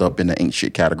get lumped up in the ain't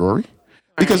shit category.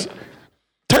 Because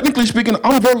technically speaking,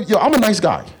 I'm a nice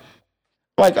guy.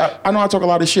 Like, I know I talk a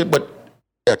lot of shit, but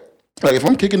like if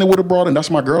I'm kicking it with a broad and that's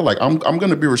my girl, like I'm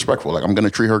gonna be respectful. Like I'm gonna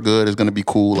treat her good. It's gonna be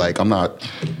cool. Like I'm not,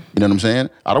 you know what I'm saying?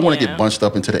 I don't want to get bunched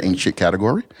up into the ain't shit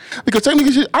category because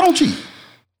technically I don't cheat.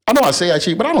 I know I say I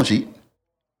cheat, but I don't cheat.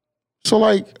 So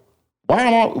like, why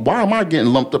am I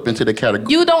getting lumped up into the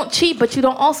category? You don't cheat, but you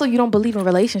don't believe in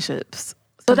relationships.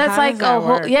 So that's how like does that a whole,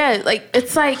 work? yeah, like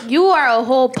it's like you are a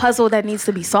whole puzzle that needs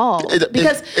to be solved.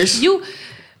 Because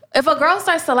if a girl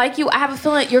starts to like you, I have a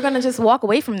feeling you're gonna just walk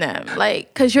away from them,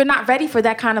 like because you're not ready for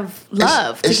that kind of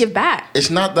love to give back. It's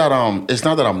not that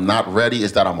I'm not ready.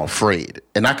 It's that I'm afraid,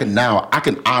 and I can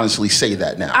honestly say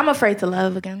that now. I'm afraid to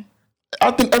love again.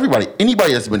 I think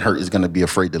anybody that's been hurt is gonna be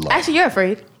afraid to love. Actually, you're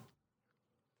afraid.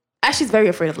 Ashley's very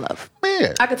afraid of love.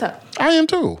 Yeah, I could tell. I am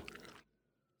too.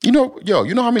 You know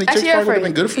how many chicks Actually, you're probably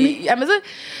would have afraid. been good for me?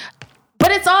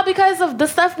 But it's all because of the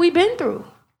stuff we've been through.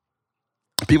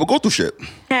 People go through shit.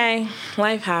 Hey,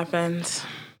 life happens.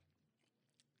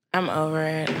 I'm over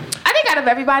it. I think out of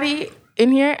everybody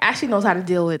in here, Ashley knows how to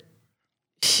deal with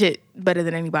shit better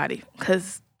than anybody.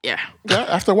 Cause Yeah,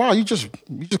 after a while, you just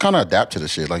kind of adapt to the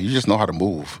shit. Like you just know how to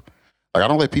move. Like I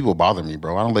don't let people bother me,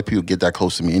 bro. I don't let people get that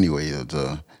close to me anyway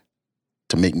to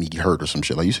make me hurt or some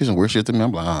shit. Like you say some weird shit to me,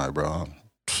 I'm like, all right, bro,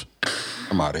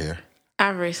 I'm out of here.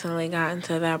 I've recently gotten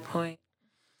to that point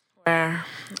where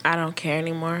I don't care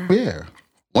anymore. Yeah,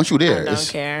 once you're there, I don't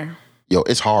care.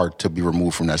 It's hard to be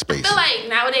removed from that space. I feel like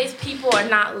nowadays people are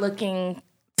not looking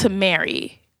to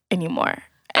marry anymore.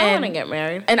 I want to get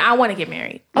married. And I want to get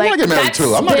married. I wanna get married that's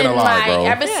too. I'm not gonna been lie, bro.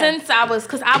 Ever since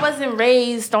because I wasn't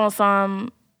raised on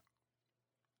some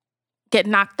get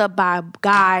knocked up by a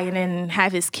guy and then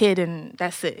have his kid and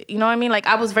that's it. You know what I mean? Like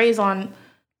I was raised on.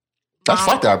 That's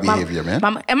fucked up behavior, man.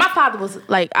 And my father was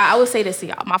like, I always say this to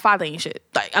y'all. My father ain't shit.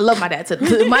 Like I love my dad.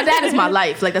 My dad is my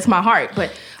life. Like that's my heart.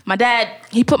 But my dad,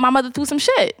 he put my mother through some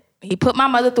shit. He put my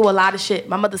mother through a lot of shit.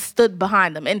 My mother stood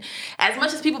behind him. And as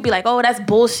much as people be like, oh, that's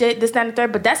bullshit, this, that, and the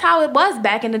third, but that's how it was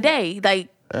back in the day. Like,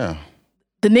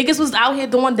 the niggas was out here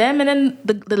doing them, and then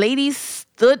the ladies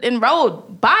stood and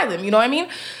rode by them, you know what I mean?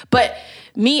 But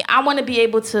me, I want to be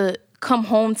able to come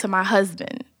home to my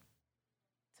husband,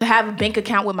 to have a bank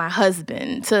account with my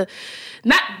husband, to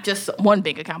not just one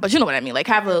bank account, but you know what I mean, like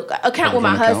have a account with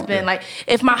my husband. Like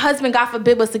if my husband, God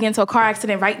forbid, was to get into a car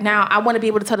accident right now, I want to be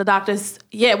able to tell the doctors,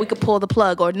 yeah, we could pull the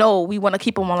plug, or no, we want to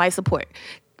keep him on life support.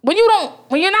 When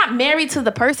you're not married to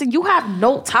the person, you have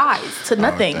no ties to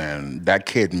nothing. And that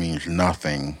kid means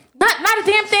nothing. Not a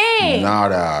damn thing.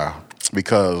 Nada.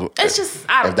 Because it's just,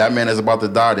 if that man is about to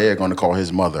die, they're going to call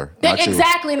his mother.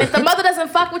 Exactly. And if the mother doesn't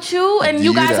fuck with you and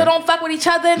you guys don't fuck with each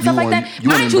other and stuff like that,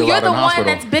 mind you, you're the one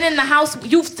that's been in the house.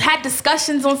 You've had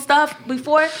discussions on stuff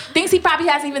before. Things he probably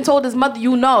hasn't even told his mother,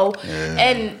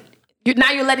 and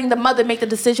now you're letting the mother make the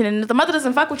decision. And if the mother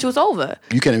doesn't fuck with you, it's over.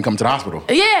 You can't even come to the hospital.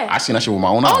 Yeah. I seen that shit with my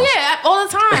own eyes. Oh, yeah, all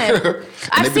the time.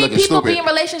 I've seen people be in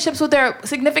relationships with their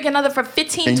significant other for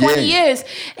 15, 20 years,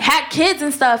 had kids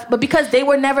and stuff, but because they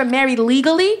were never married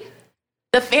legally,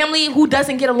 the family who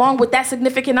doesn't get along with that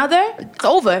significant other, it's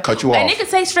over. Cut you off. And they could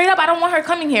say straight up, I don't want her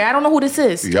coming here. I don't know who this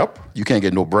is. Yep. You can't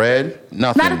get no bread,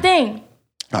 nothing. Not a thing.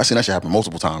 I seen that shit happen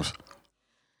multiple times.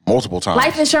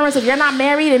 Life insurance, if you're not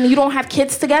married and you don't have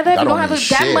kids together, if you don't have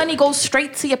that money goes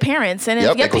straight to your parents. And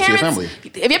if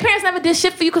your parents never did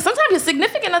shit for you, because sometimes your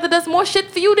significant other does more shit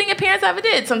for you than your parents ever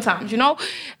did sometimes, you know?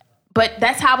 But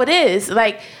that's how it is.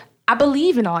 Like, I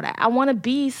believe in all that. I want to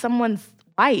be someone's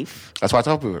wife. That's why I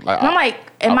tell people. Like, and I'm like,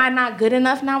 am I not good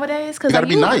enough nowadays? Because you gotta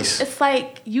be nice.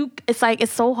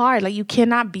 It's so hard. Like, you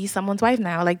cannot be someone's wife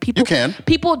now. Like, people, you can.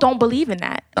 People don't believe in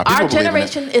that. Our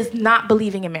generation is not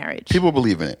believing in marriage. People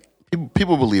believe in it.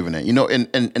 People believe in it, you know, and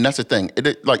that's the thing.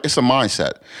 It's a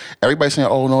mindset. Everybody's saying,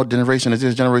 "Oh no, generation is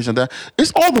this, generation that."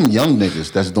 It's all them young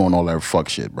niggas that's doing all that fuck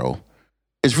shit, bro.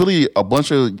 It's really a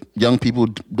bunch of young people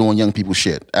doing young people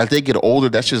shit. As they get older,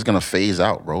 that shit's gonna phase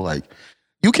out, bro. Like,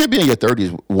 you can't be in your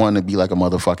 30s wanting to be like a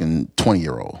motherfucking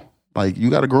 20-year-old. Like, you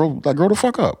gotta grow the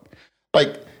fuck up.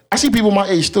 Like, I see people my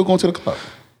age still going to the club.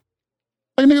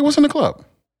 Like, nigga, what's in the club?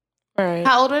 Right.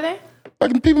 How old are they?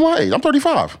 Like, people my age. I'm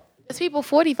 35. There's people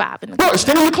 45 in the club. Bro,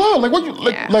 stay in the club. Like,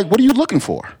 what are you looking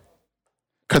for?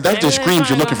 Because that just screams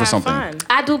you're looking for something. Fun.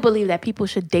 I do believe that people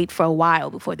should date for a while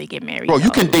before they get married. Bro,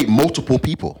 you can date multiple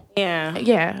people. Yeah.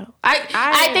 Yeah.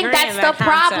 I think that's the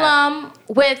problem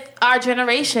with our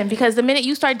generation, because the minute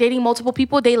you start dating multiple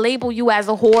people, they label you as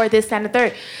a whore, this, and the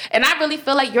third. And I really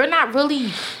feel like you're not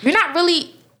really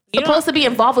supposed to be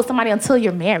involved with somebody until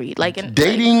you're married. Like,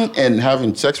 dating and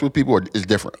having sex with people is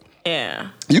different. Yeah.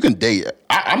 You can date.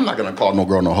 I'm not going to call no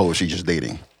girl no hoe if she's just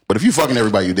dating. But if you fucking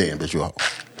everybody you dating, bitch, you a hoe.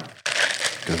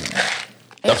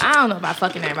 I don't know about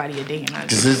fucking everybody you're dating.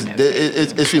 Because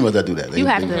it's females that do that. You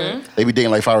have to. They be dating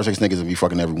like 5 or 6 niggas and be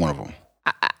fucking every one of them.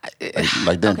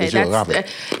 Like them, bitch,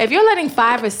 you're if you're letting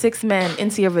 5 or 6 men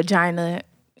into your vagina,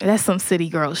 that's some city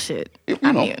girl shit.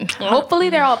 I mean, hopefully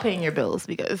they're all paying your bills,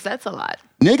 because that's a lot.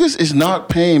 Niggas is not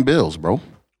paying bills, bro.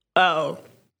 Oh.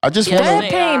 I just want to... They're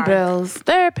paying bills.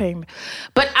 They're paying.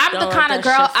 But I'm the kind of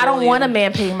girl, I don't want a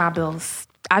man paying my bills.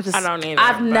 I don't either.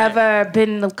 I've never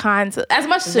been the kind to... As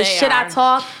much as shit I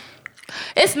talk,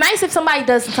 it's nice if somebody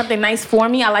does something nice for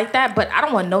me. I like that, but I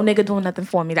don't want no nigga doing nothing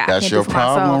for me that I can't do for myself. That's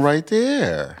your problem right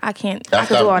there. I can't. I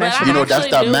can do all that shit. You know,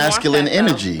 that's that masculine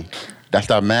energy. That's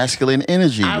that masculine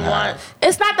energy you have.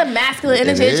 It's not the masculine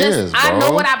energy. It's just, I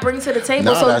know what I bring to the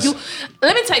table.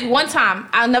 Let me tell you, one time,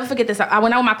 I'll never forget this. I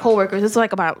went out with my coworkers. This was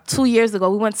like about 2 years ago.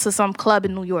 We went to some club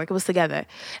in New York. It was together.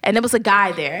 And there was a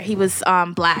guy there. He was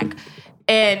black.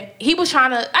 And he was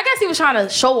trying to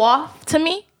show off to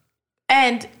me.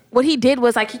 And what he did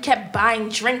was, like, he kept buying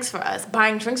drinks for us.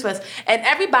 And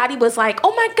everybody was like,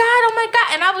 oh my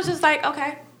God. And I was just like,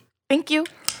 okay, thank you.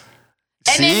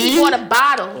 And then he bought a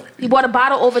bottle. He bought a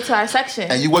bottle over to our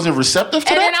section. And you wasn't receptive to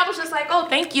that? And then I was just like, oh,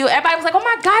 thank you. Everybody was like, oh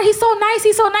my God, he's so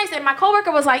nice. And my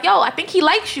coworker was like, yo, I think he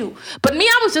likes you. But me,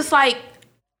 I was just like,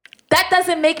 that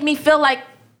doesn't make me feel like,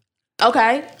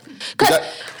 okay. Because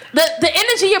the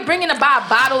energy you're bringing to buy a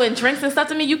bottle and drinks and stuff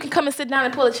to me, you can come and sit down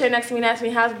and pull a chair next to me and ask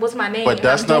me, what's my name? But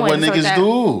that's not what niggas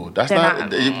do. That's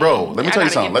not, bro, let me tell you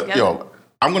something.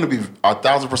 I'm going to be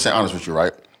 1,000% honest with you,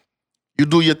 right? You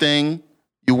do your thing.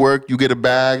 You work, you get a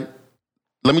bag.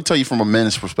 Let me tell you from a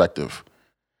man's perspective.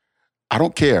 I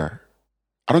don't care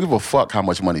I don't give a fuck how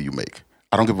much money you make.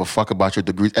 I don't give a fuck about your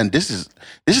degrees. And this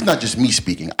is not just me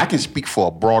speaking. I can speak for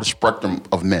a broad spectrum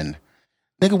of men.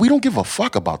 Nigga, we don't give a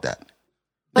fuck about that.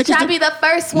 But y'all be the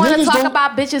first one to talk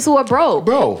about bitches who are broke.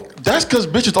 Bro, that's because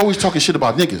bitches always talking shit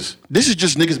about niggas. This is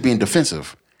just niggas being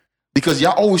defensive. Because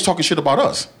y'all always talking shit about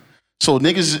us. So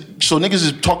niggas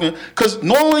is talking, because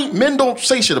normally men don't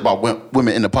say shit about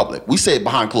women in the public. We say it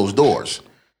behind closed doors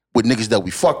with niggas that we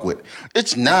fuck with.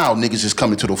 It's now niggas is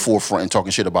coming to the forefront and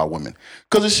talking shit about women.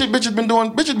 Because the shit bitches been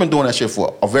doing that shit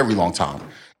for a very long time.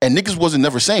 And niggas wasn't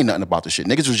never saying nothing about the shit.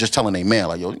 Niggas was just telling their man,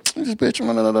 like, yo, this bitch,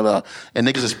 and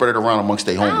niggas is spread it around amongst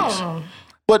their homies. Oh.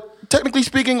 But technically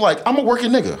speaking, like, I'm a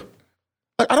working nigga.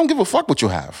 Like, I don't give a fuck what you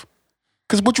have.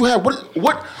 Because what you have,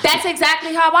 what? That's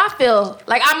exactly how I feel.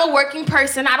 Like, I'm a working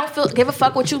person. I don't give a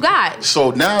fuck what you got.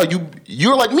 So now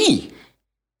you're like me.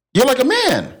 You're like a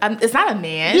man. It's not a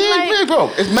man. Yeah, like, man, bro.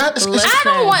 I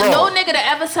don't want no nigga to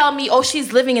ever tell me, oh,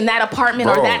 she's living in that apartment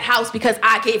or that house because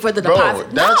I gave her the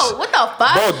deposit. No, what the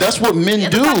fuck? Bro, that's what men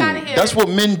do. That's what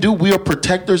men do. We are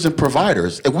protectors and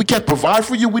providers. If we can't provide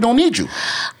for you, we don't need you.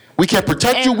 We can't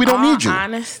protect you, we don't need you.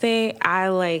 Honestly,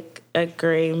 I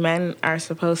agree. Men are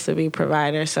supposed to be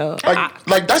providers. So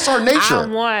like that's our nature. I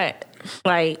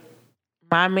want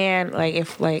my man,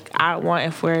 if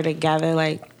we're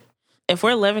together, if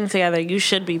we're living together, you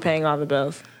should be paying all the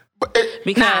bills.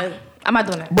 Because I'm not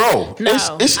doing that. Bro,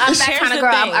 no. it's that kind of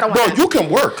girl. I don't want you can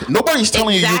work. Nobody's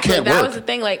telling you can't work. That was the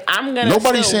thing. I'm gonna.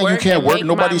 Nobody's saying you can't work.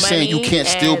 Nobody's saying you can't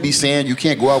still be saying you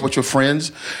can't go out with your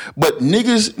friends. But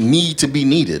niggas need to be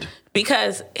needed.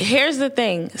 Because here's the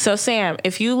thing. So Sam,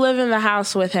 if you live in the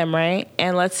house with him, right?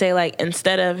 And let's say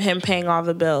instead of him paying all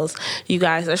the bills, you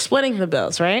guys are splitting the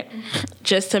bills, right?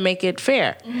 Just to make it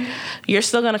fair. You're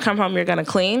still gonna come home, you're gonna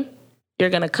clean, you're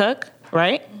gonna cook,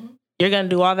 right? You're gonna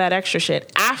do all that extra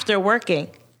shit after working.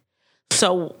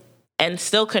 So, and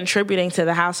still contributing to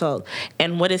the household.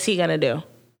 And what is he gonna do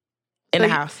in the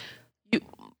house?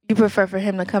 You prefer for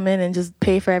him to come in and just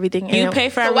pay for everything? You pay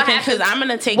for everything because I'm going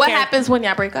to take care. What happens when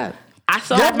y'all break up? I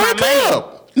still have my money.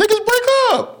 Niggas break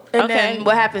up. And then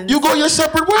what happens? You go your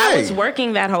separate way. I was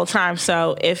working that whole time,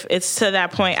 so if it's to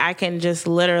that point, I can just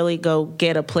literally go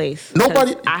get a place.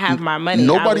 I have my money.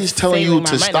 Nobody's telling you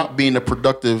to stop being a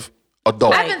productive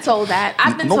adult. I've been told that.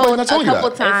 I've been told a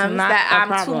couple times that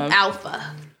I'm too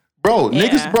alpha. Bro,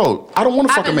 niggas, bro, I don't want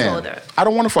to fuck a man. I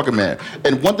don't want to fuck a man.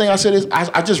 And one thing I said is,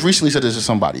 I just recently said this to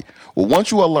somebody. Well, once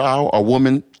you allow a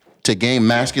woman to gain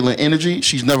masculine energy,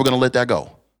 she's never going to let that go.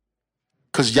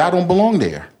 Because y'all don't belong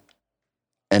there.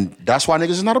 And that's why niggas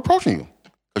is not approaching you.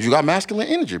 Because you got masculine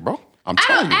energy, bro. I'm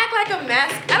telling you. I don't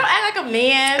act like a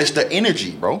man. It's the energy,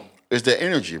 bro. It's the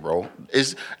energy, bro.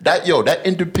 It's that, that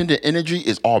independent energy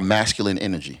is all masculine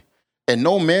energy. And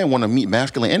no man want to meet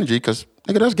masculine energy because,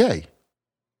 nigga, that's gay.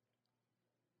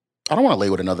 I don't want to lay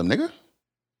with another nigga.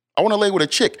 I want to lay with a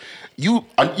chick. So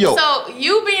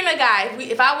you being a guy,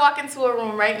 if I walk into a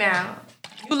room right now,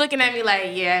 you looking at me like,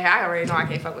 yeah, I already know I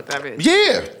can't fuck with that bitch.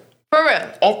 Yeah. For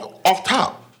real. Off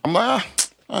top. I'm like,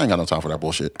 I ain't got no time for that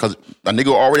bullshit. Because a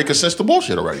nigga already consents to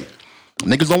bullshit already.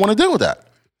 Niggas don't want to deal with that.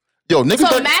 Niggas.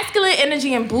 So masculine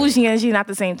energy and bougie energy not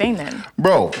the same thing then?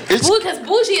 Bro, it's because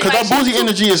bougie is that bougie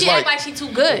energy is she act like she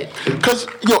too good. Because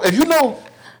if you know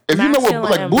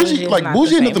what bougie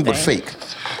ain't nothing but fake.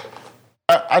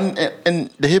 And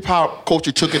the hip hop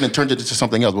culture took it and turned it into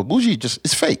something else. But bougie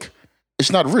it's fake. It's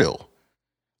not real.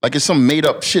 Like it's some made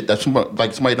up shit that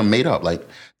somebody done made up. Like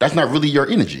that's not really your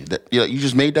energy. That you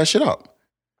just made that shit up.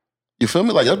 You feel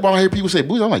me? Like that's why I hear people say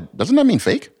bougie. I'm like, doesn't that mean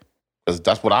fake? Because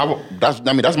that's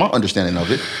my understanding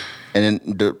of it. And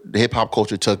then the hip hop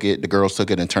culture took it, the girls took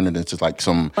it and turned it into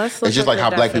some. It's just like how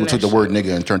black people took the word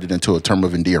nigga and turned it into a term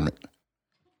of endearment.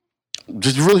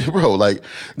 Just really, bro,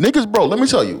 niggas, bro, let me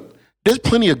tell you, there's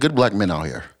plenty of good black men out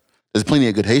here. There's plenty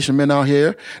of good Haitian men out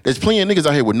here. There's plenty of niggas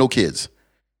out here with no kids.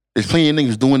 There's plenty of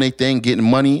niggas doing their thing, getting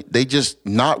money. They just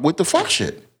not with the fuck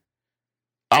shit.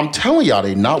 I'm telling y'all,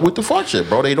 they not with the fuck shit,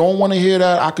 bro. They don't want to hear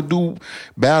that I could do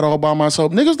bad all by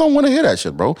myself. Niggas don't want to hear that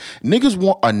shit, bro. Niggas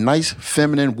want a nice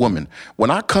feminine woman.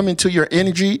 When I come into your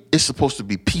energy, it's supposed to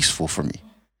be peaceful for me.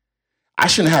 I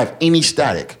shouldn't have any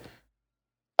static.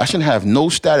 I shouldn't have no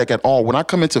static at all. When I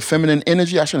come into feminine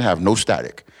energy, I shouldn't have no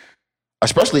static.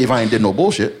 Especially if I ain't did no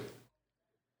bullshit.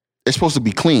 It's supposed to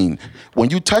be clean. When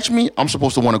you touch me, I'm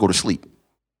supposed to want to go to sleep.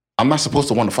 I'm not supposed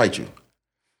to want to fight you.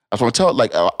 That's what I tell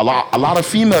a lot of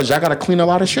females, y'all gotta clean a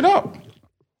lot of shit up.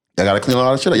 Y'all gotta clean a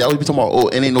lot of shit up. Y'all always be talking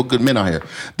about, it ain't no good men out here.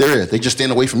 There is. They just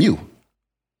stand away from you.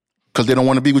 Because they don't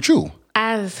want to be with you.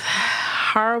 As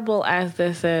horrible as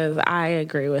this is, I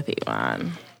agree with you,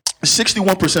 man.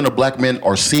 61% of black men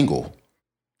are single.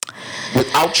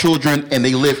 without children and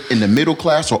they live in the middle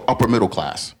class or upper middle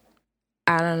class?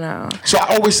 I don't know. So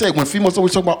I always say, when females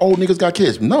always talk about, oh, niggas got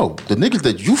kids. No, the niggas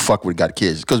that you fuck with got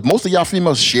kids. Because most of y'all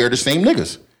females share the same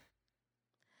niggas.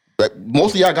 Like,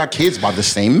 most of y'all got kids by the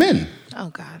same men. Oh,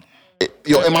 God.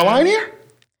 Am I lying here?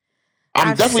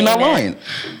 I'm definitely not lying.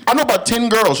 I know about 10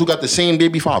 girls who got the same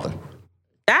baby father.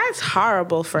 That's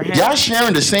horrible for him. Y'all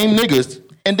sharing the same niggas,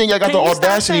 and then y'all got the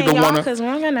audacity to want to. Because we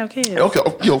don't got no kids. Okay,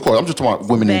 of course. I'm just talking about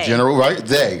women in general, right?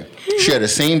 They share the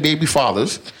same baby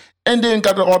fathers, and then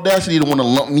got the audacity to want to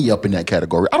lump me up in that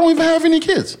category. I don't even have any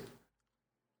kids.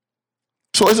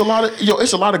 So it's a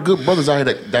lot of good brothers out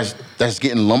here that's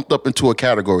getting lumped up into a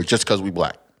category just because we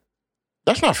black.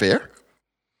 That's not fair.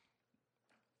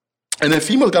 And then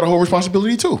females got a whole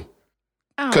responsibility too.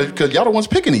 Because y'all the ones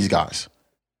picking these guys.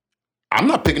 I'm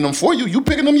not picking them for you. You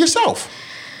picking them yourself.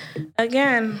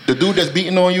 Again. The dude that's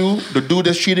beating on you, the dude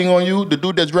that's cheating on you, the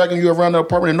dude that's dragging you around the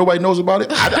apartment and nobody knows about it.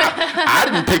 I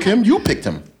didn't pick him. You picked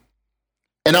him.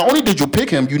 And not only did you pick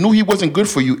him, you knew he wasn't good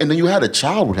for you, and then you had a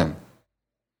child with him.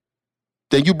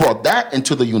 Then you brought that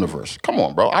into the universe. Come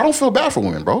on, bro. I don't feel bad for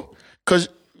women, bro. Because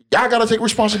y'all got to take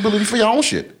responsibility for your own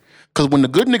shit. Because when the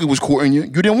good nigga was courting you, you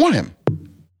didn't want him.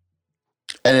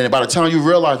 And then by the time you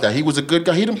realize that he was a good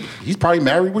guy, he's probably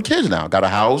married with kids now. Got a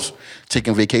house,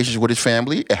 taking vacations with his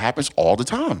family. It happens all the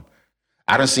time.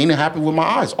 I done seen it happen with my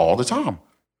eyes all the time.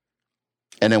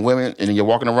 And then women, and then you're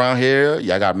walking around here,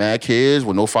 y'all got mad kids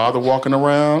with no father walking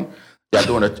around. Y'all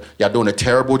doing a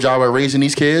terrible job at raising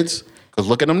these kids. Because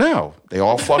look at them now. They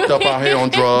all fucked up out here on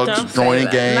drugs, joining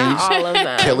gangs, Not all of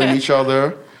them. killing each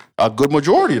other. A good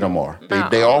majority of them are.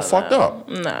 They all fucked up.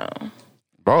 No.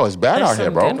 Bro, it's bad out here,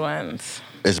 bro. Good ones.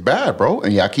 It's bad, bro.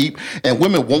 And and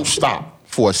women won't stop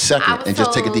for a second and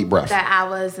just take a deep breath. That I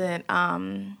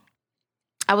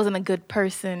wasn't a good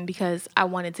person because I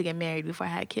wanted to get married before I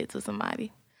had kids with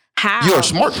somebody. How? You're a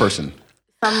smart person.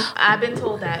 I've been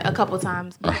told that a couple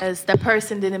times because that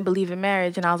person didn't believe in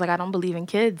marriage, and I was like, I don't believe in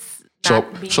kids.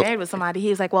 Being married with somebody. He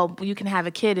was like, well, you can have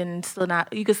a kid and still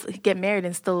not. You could get married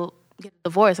and still get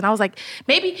divorced. And I was like,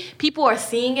 maybe people are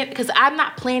seeing it because I'm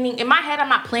not planning. In my head, I'm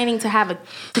not planning to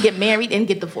get married and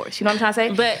get divorced. You know what I'm trying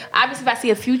to say? But obviously, if I see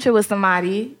a future with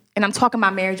somebody and I'm talking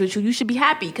about marriage with you, you should be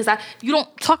happy because you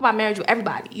don't talk about marriage with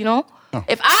everybody. You know. Oh.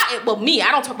 I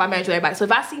don't talk about marriage with everybody. So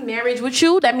if I see marriage with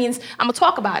you, that means I'm gonna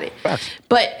talk about it. Facts.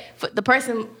 But the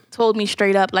person told me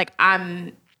straight up, like,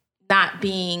 I'm not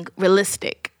being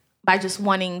realistic by just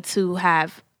wanting to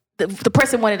have. The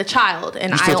person wanted a child,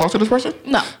 and you still talk to this person?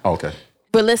 No. Oh, okay.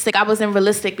 Realistic. I wasn't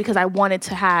realistic because I wanted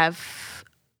to have.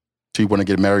 So you want to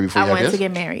get married before you have kids? I wanted to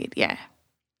get married. Yeah.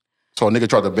 So a nigga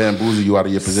tried to bamboozle you out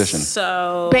of your position.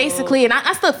 So basically, and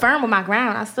I stood firm with my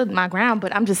ground. I stood my ground,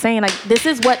 but I'm just saying, like, this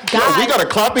is what God. We got a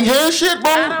clapping hand shit,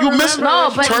 bro. You missed it.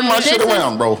 No, but turn my shit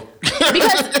around, bro.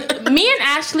 Because me and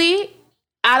Ashley.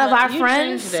 Out of our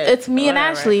friends, it's me and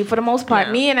Ashley for the most part.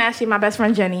 Yeah. Me and Ashley, my best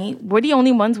friend Jenny, we're the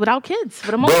only ones without kids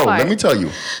for the most part. Bro, let me tell you,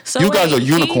 you guys are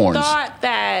unicorns. He thought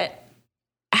that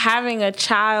having a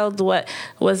child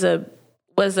was a.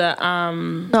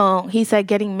 No, he said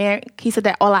getting married. He said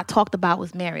that all I talked about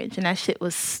was marriage, and that shit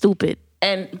was stupid.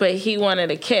 But he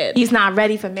wanted a kid. He's not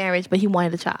ready for marriage, but he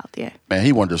wanted a child. Yeah. Man,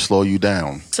 he wanted to slow you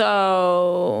down.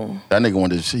 So that nigga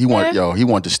wanted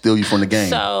to steal you from the game.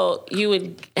 So you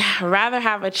would rather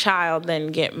have a child than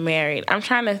get married. I'm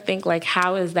trying to think, like,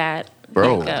 how is that?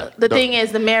 Bro, the thing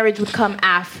is, the marriage would come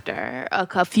after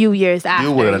a few years after.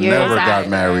 You would have never got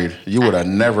married. You would have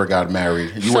never got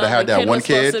married. You would have had that one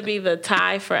kid. Supposed to be the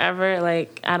tie forever.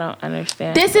 Like, I don't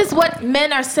understand. This is what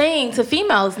men are saying to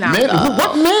females now.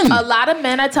 What men? A lot of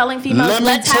men are telling females,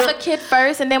 let's have a kid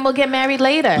first, and then we'll get married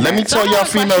later. Let me tell y'all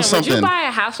females something. Would you buy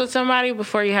a house with somebody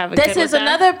before you have a kid? This is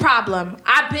another problem.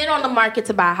 I've been on the market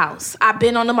to buy a house.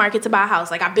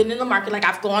 Like, I've been in the market. Like,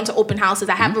 I've gone to open houses.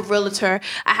 I have a realtor.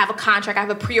 I have a contract. I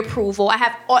have a pre-approval. I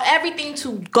have everything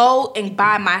to go and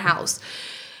buy my house.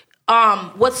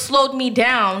 What slowed me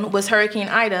down was Hurricane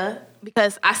Ida,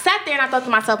 because I sat there and I thought to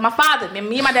myself, me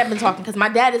and my dad been talking, because my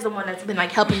dad is the one that's been,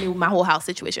 like, helping me with my whole house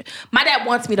situation. My dad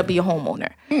wants me to be a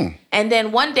homeowner. And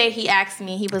then one day he asked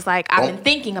me, he was like, I've been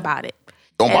thinking about it.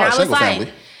 Don't buy a single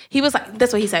family. He was like,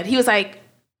 that's what he said. He was like,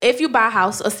 if you buy a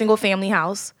house, a single family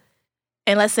house,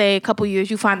 and let's say a couple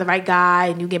years you find the right guy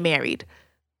and you get married,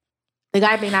 the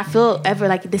guy may not feel ever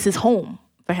like this is home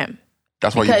for him.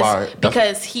 That's why you buy it.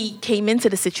 Because he came into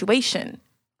the situation.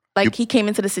 He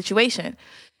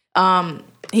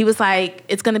was like,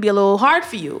 it's going to be a little hard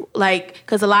for you. Like,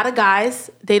 because a lot of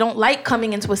guys, they don't like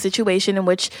coming into a situation in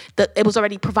which it was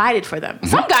already provided for them. Mm-hmm.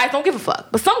 Some guys don't give a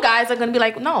fuck. But some guys are going to be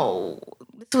like, no,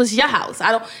 this was your house.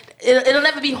 It'll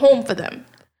never be home for them.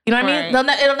 You know what I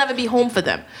mean? It'll never be home for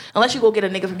them unless you go get a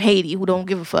nigga from Haiti who don't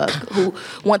give a fuck, who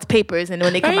wants papers, and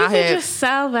when they come out here, just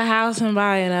sell the house and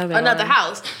buy another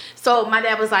house. So my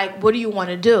dad was like, "What do you want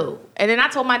to do?" And then I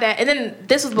told my dad, and then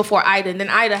this was before Ida, and then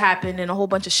Ida happened, and a whole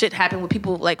bunch of shit happened with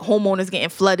people like homeowners getting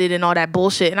flooded and all that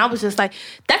bullshit. And I was just like,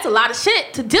 "That's a lot of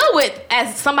shit to deal with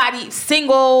as somebody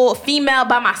single female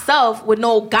by myself with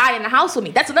no guy in the house with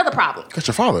me. That's another problem." That's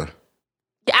your father.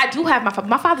 Yeah, I do have my father.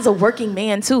 My father's a working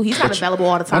man too. He's not available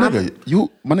all the time. My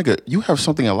nigga, you have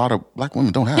something a lot of black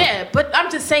women don't have. Yeah, but I'm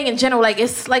just saying in general, like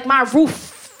it's like my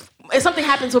roof. If something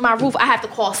happens with my roof, I have to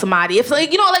call somebody. If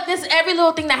like like this, every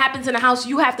little thing that happens in the house,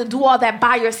 you have to do all that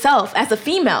by yourself as a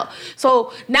female.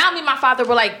 So now me and my father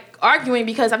were like arguing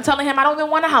because I'm telling him I don't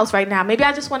even want a house right now. Maybe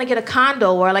I just want to get a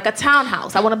condo or like a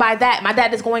townhouse. I want to buy that. My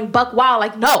dad is going buck wild.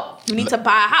 Like, no, you need to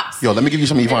buy a house. Yo, let me give you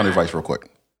some Yvonne advice real quick.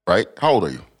 Right? How old are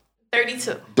you?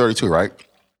 32. 32, right?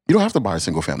 You don't have to buy a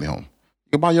single family home.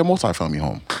 You can buy your multi-family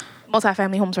home.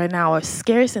 Multi-family homes right now are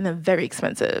scarce and they're very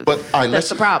expensive. But that's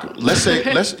the problem. Let's say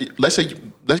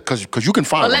because you can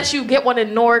find unless you get one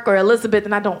in Newark or Elizabeth,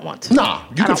 and I don't want to.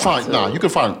 You can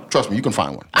find. Trust me, you can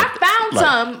find one. I found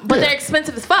some, but they're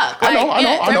expensive as fuck. Like, I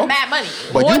know. They're mad money,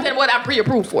 more than what I'm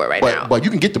pre-approved for right now. But you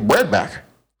can get the bread back.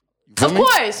 Of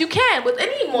course, you can with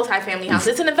any multi-family house.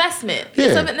 It's an investment. Yeah.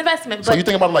 It's an investment. So you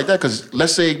think about it like that because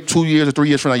let's say 2 years or 3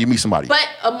 years from now you meet somebody. But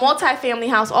a multi-family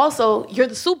house also, you're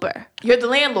the super. You're the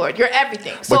landlord. You're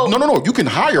everything. So but no. You can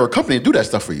hire a company to do that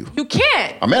stuff for you. You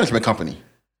can. A management company.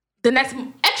 The next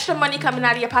extra money coming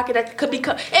out of your pocket that could be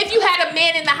if you had a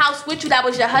man in the house with you that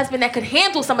was your husband that could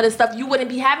handle some of this stuff, you wouldn't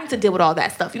be having to deal with all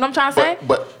that stuff. You know what I'm trying to say?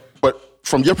 But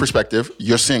from your perspective,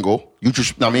 you're single. You're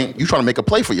trying to make a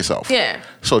play for yourself. Yeah.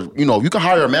 So, you can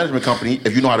hire a management company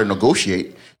if you know how to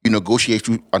negotiate. You negotiate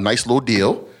you a nice little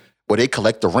deal where they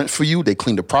collect the rent for you, they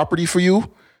clean the property for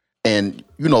you, and,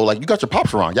 like you got your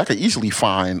pops around. Y'all could easily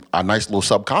find a nice little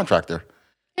subcontractor.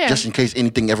 Yeah. Just in case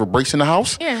anything ever breaks in the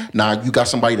house. Yeah. Now you got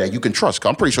somebody that you can trust.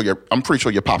 I'm pretty sure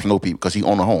your pops know people because he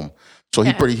own a home. So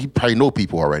he probably know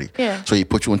people already. Yeah. So he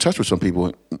put you in touch with some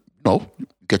people. You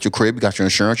get your crib, you got your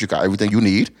insurance, you got everything you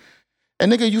need.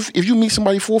 And nigga, if you meet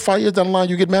somebody 4 or 5 years down the line,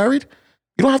 you get married,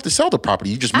 you don't have to sell the property.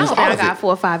 You just move out of it. I got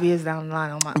 4 or 5 years down the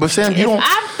line on my. But Sam, if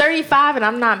I'm 35 and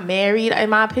I'm not married, in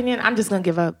my opinion, I'm just gonna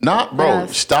give up. Nah, bro,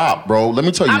 stop, bro. Let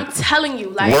me tell you. I'm telling you,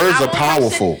 like words are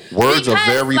powerful. Words are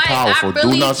very powerful.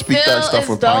 Really do not speak that stuff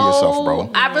upon yourself,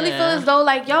 bro. I really feel as though,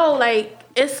 like,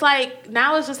 it's like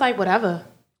now it's just like whatever.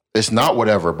 It's not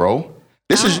whatever, bro.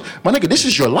 This is my nigga. This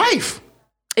is your life.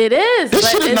 It is.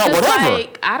 This shit is not whatever.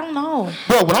 Like, I don't know.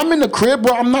 Bro, when I'm in the crib,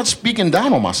 bro, I'm not speaking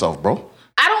down on myself, bro.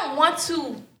 I don't want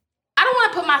to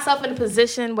put myself in a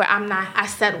position where I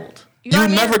settled. You're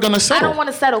never gonna settle. I don't want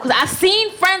to settle because I've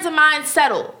seen friends of mine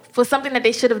settle for something that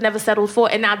they should have never settled for,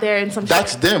 and now they're in some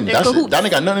That's shit. them. That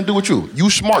ain't got nothing to do with you. You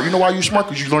smart. You know why you smart?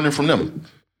 Because you're learning from them.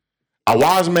 A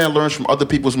wise man learns from other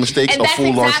people's mistakes. A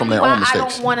fool learns from their own mistakes. I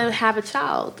don't want to have a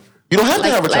child. You don't have to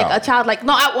have a child. Like a child, like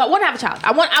no, I want to have a child.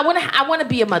 I want to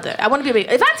be a mother. I want to be a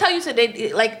baby. If I tell you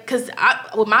today, like, because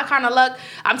with my kind of luck,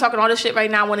 I'm talking all this shit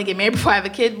right now. I want to get married before I have a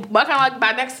kid. My kind of luck,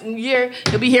 by next year,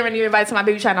 you'll be hearing you invited to my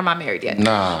baby shower. I'm not married yet.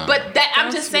 Nah. But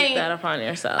I'm just saying that upon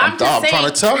yourself. I'm just saying,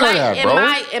 trying to tell her that,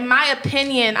 bro. In my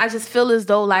opinion, I just feel as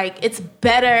though like it's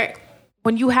better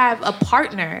when you have a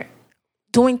partner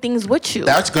doing things with you.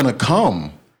 That's gonna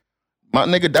come. My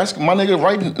nigga,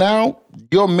 right now,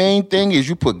 your main thing is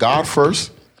you put God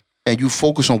first and you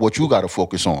focus on what you gotta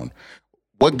focus on.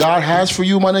 What God has for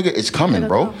you, my nigga, it's coming,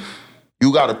 bro.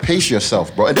 You gotta pace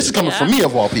yourself, bro. And this is coming from me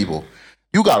of all people.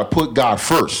 You gotta put God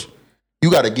first.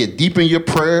 You gotta get deep in your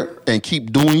prayer and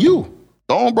keep doing you.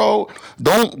 Don't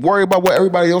worry about what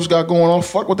everybody else got going on.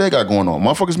 Fuck what they got going on.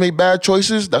 Motherfuckers make bad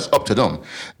choices, that's up to them.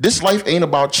 This life ain't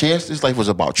about chance, this life is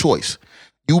about choice.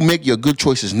 You make your good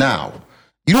choices now.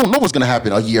 You don't know what's gonna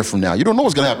happen a year from now. You don't know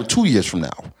what's gonna happen 2 years from now.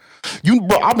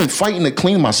 Bro, I've been fighting to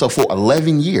clean myself for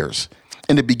 11 years.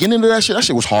 In the beginning of that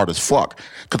shit was hard as fuck.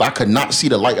 Because I could not see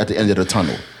the light at the end of the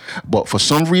tunnel. But for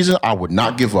some reason, I would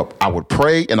not give up. I would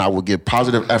pray and I would give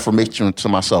positive affirmation to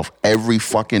myself every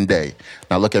fucking day.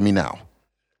 Now look at me now.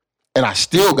 And I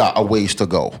still got a ways to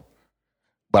go.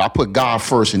 But I put God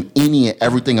first in any and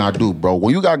everything I do, bro.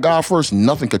 When you got God first,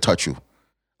 nothing could touch you.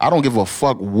 I don't give a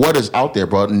fuck what is out there,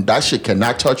 bro. And that shit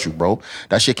cannot touch you, bro.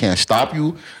 That shit can't stop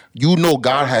you. You know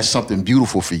God has something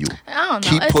beautiful for you. I don't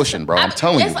know. Keep pushing, bro. I'm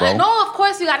telling you, bro. No, of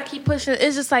course you got to keep pushing.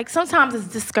 It's just like sometimes it's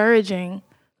discouraging.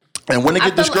 And when it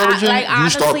get discouraging, you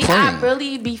start praying. I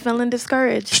really be feeling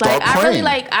discouraged. Start praying.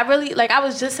 I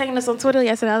was just saying this on Twitter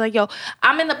yesterday. I was like, yo,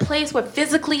 I'm in a place where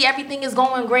physically everything is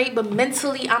going great, but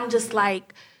mentally I'm just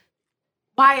like,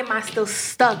 why am I still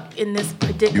stuck in this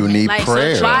predicament? You need like,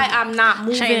 prayer. So why I'm not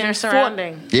moving Change your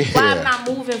surroundings. Yeah. Why I'm not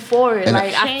moving forward? And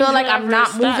like I feel like I'm not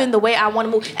whoever is moving the way I want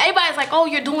to move. Everybody's like, "Oh,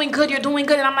 you're doing good,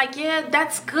 and I'm like, "Yeah,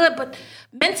 that's good," but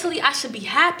mentally I should be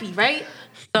happy, right?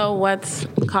 So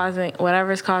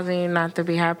whatever's causing you not to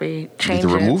be happy, You change need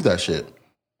to it. remove that shit.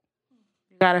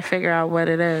 You gotta figure out what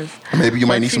it is. Maybe you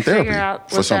might need Once some you figure therapy out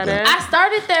for what that something. is- I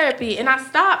started therapy and I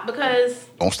stopped because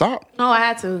Don't stop. no, I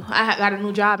had to. Got a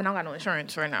new job and I don't got no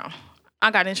insurance right now.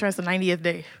 I got insurance the 90th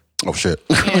day. Oh shit.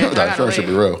 I That gotta insurance should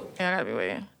be wait. real. Yeah, I gotta be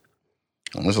waiting.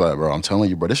 It's like, bro, I'm telling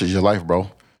you, bro, this is your life, bro.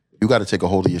 You got to take a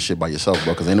hold of your shit by yourself,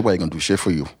 bro, because ain't nobody gonna do shit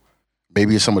for you.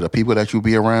 Maybe it's some of the people that you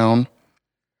be around.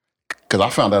 Because I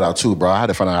found that out too, bro. I had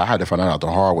to find that out the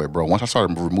hard way, bro. Once I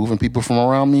started removing people from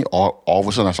around me, all of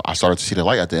a sudden I started to see the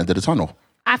light at the end of the tunnel.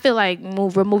 I feel like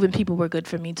removing people were good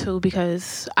for me too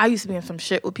because I used to be in some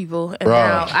shit with people and Bruh.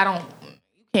 now I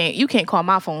don't. You can't call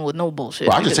my phone with no bullshit.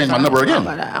 Bro, I just changed my number again.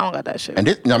 I don't got that shit. And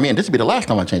this would be the last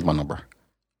time I changed my number.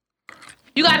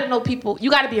 You got to know people. You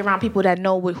got to be around people that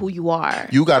know who you are.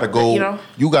 You gotta go. You know?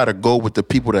 You gotta go with the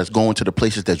people that's going to the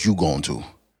places that you going to.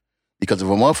 Because if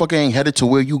a motherfucker ain't headed to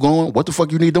where you going, what the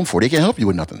fuck you need them for? They can't help you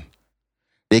with nothing.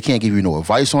 They can't give you no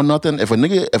advice on nothing. If a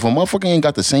motherfucker ain't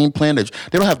got the same plan, they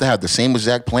don't have to have the same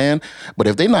exact plan. But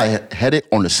if they not headed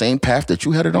on the same path that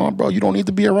you headed on, bro, you don't need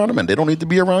to be around them, and they don't need to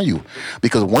be around you.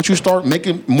 Because once you start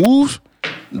making moves,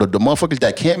 the motherfuckers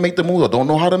that can't make the move or don't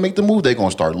know how to make the move, they're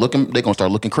gonna start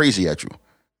looking crazy at you.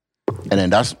 And then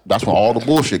that's when all the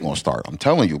bullshit gonna start. I'm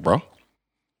telling you, bro.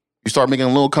 You start making a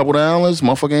little couple of dollars,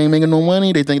 motherfucker ain't making no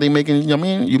money. They think they making, you know what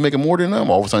I mean? You making more than them.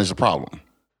 All of a sudden it's a problem.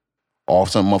 All of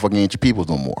a sudden motherfucker ain't your people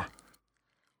no more.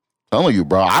 I'm telling you,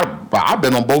 bro. I've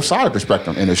been on both sides of the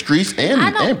spectrum, in the streets and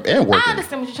working. I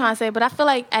understand what you're trying to say, but I feel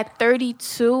like at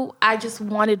 32, I just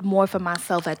wanted more for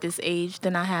myself at this age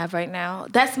than I have right now.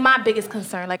 That's my biggest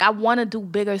concern. Like I want to do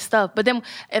bigger stuff, but then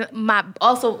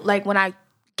when I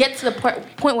get to the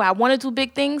point where I want to do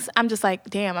big things, I'm just like,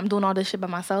 damn, I'm doing all this shit by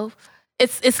myself.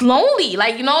 It's lonely,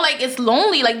 like, you know, like it's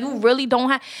lonely, like you really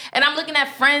don't have. And I'm looking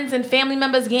at friends and family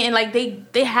members getting like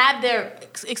they have their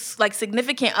like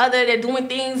significant other, they're doing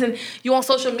things, and you on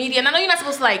social media. And I know you're not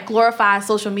supposed to like glorify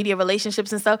social media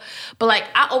relationships and stuff, but like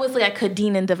I always look at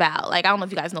Kadeen and Deval. Like I don't know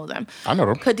if you guys know them. I know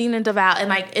them. Kadeen and Deval,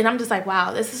 and I'm just like,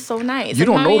 wow, this is so nice. You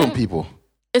don't know them people. people.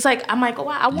 It's like I'm like, oh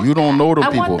wow, I want. You don't know them I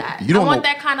people. Want that. You don't I want know,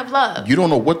 that kind of love. You don't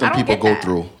know what them I don't people get go that.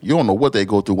 through. You don't know what they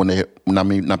go through when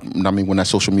when that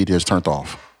social media is turned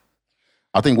off.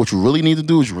 I think what you really need to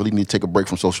do is you really need to take a break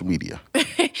from social media.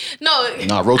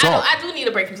 No, real talk. I do need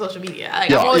a break from social media.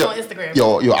 Like, I'm always on Instagram.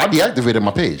 Yo, I deactivated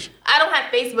my page. I don't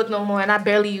have Facebook no more, and I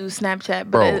barely use Snapchat.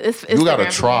 But Bro, it's you gotta Instagram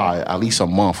for try me. at least a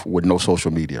month with no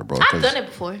social media, bro. I've done it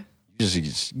before. You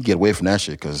just get away from that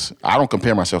shit, because I don't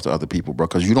compare myself to other people, bro,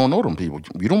 because you don't know them people.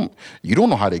 You don't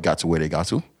know how they got to where they got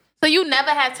to. So you never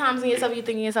had times in yourself you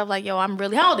thinking to yourself like, yo, I'm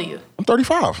really, how old are you? I'm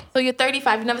 35. So you're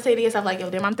 35. You never say to yourself like,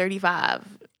 yo, damn, I'm 35.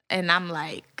 And I'm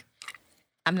like,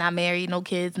 I'm not married, no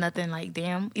kids, nothing. Like,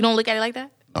 damn. You don't look at it like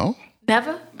that? No.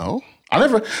 Never? No. I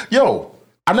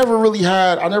never really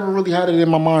had it in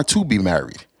my mind to be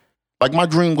married. Like, my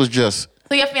dream was just,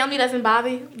 So your family doesn't bother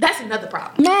you? That's another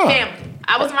problem. Nah. Family.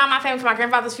 I was around my family for my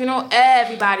grandfather's funeral.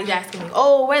 Everybody's asking me,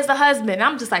 oh, where's the husband?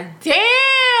 I'm just like,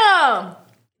 damn.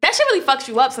 That shit really fucks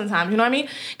you up sometimes, you know what I mean?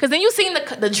 Because then you seen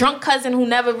the drunk cousin who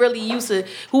never really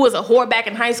who was a whore back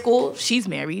in high school. She's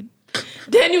married.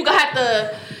 Then you got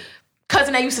the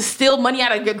cousin that used to steal money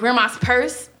out of your grandma's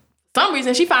purse. For some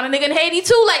reason, she found a nigga in Haiti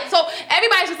too. Like, so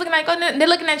everybody's just looking like, they're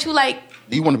looking at you like,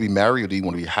 do you want to be married or do you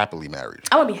want to be happily married?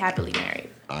 I want to be happily married.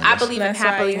 I believe in That's why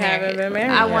happily you haven't married. been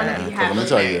married I want to yet. be Let happily me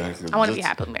tell you. married. I want to be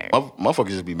happily married. Motherfuckers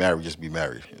just be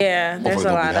married. Yeah, there's Motherfuckers a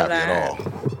don't lot be of happy that. at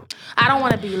all. I don't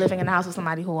want to be living in a house with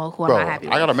somebody who I'm Bro, not happy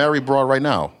with. I got a married broad right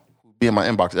now who be in my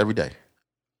inbox every day.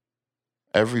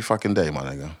 Every fucking day, my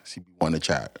nigga. She be wanting to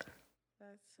chat.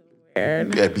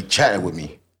 Weird. Yeah, be chatting with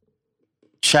me.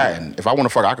 Chatting. If I want to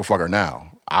fuck her, I can fuck her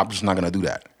now. I'm just not going to do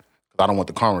that. I don't want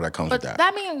the karma that comes But with that.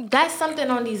 that mean that's something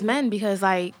on these men because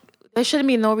like there shouldn't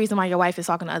be no reason why your wife is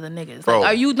talking to other niggas. Bro. Like,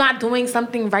 are you not doing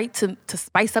something right to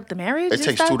spice up the marriage? It and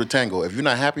takes stuff? two to tango. If you're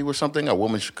not happy with something, a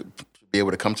woman should be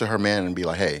able to come to her man and be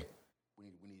like, hey,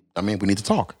 we need to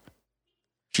talk.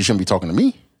 She shouldn't be talking to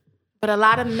me. But a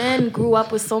lot of men grew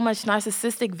up with so much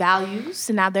narcissistic values,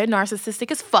 and now they're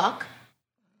narcissistic as fuck.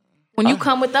 When you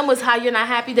come with them with how you're not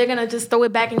happy, they're gonna just throw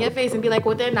it back in your face and be like,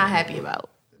 what they're not happy about.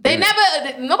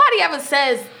 Nobody ever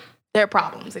says their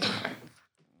problems anymore.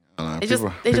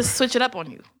 They just switch it up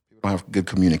on you. People don't have good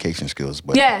communication skills,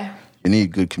 but Yeah. you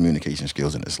need good communication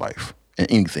skills in this life. In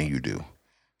anything you do.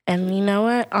 And you know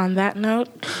what? On that note,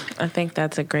 I think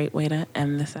that's a great way to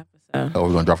end this episode. Oh,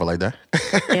 we're gonna drop it like that?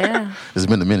 Yeah. It's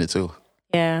been a minute too.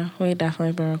 Yeah, we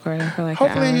definitely been recording for like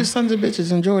Hopefully an hour. you sons of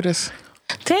bitches enjoy this.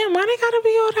 Damn, why they gotta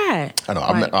be all that? I know.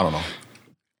 Like, I don't know.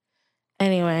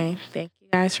 Anyway, thank you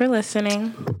guys for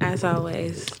listening. As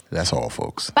always. That's all,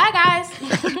 folks. Bye, guys.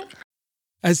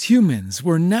 As humans,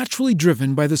 we're naturally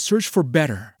driven by the search for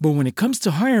better. But when it comes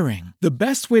to hiring, the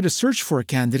best way to search for a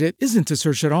candidate isn't to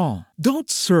search at all. Don't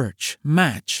search,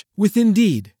 match with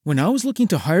Indeed. When I was looking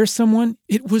to hire someone,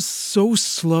 it was so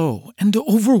slow and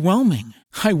overwhelming.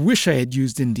 I wish I had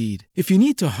used Indeed. If you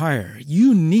need to hire,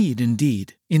 you need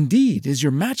Indeed. Indeed is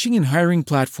your matching and hiring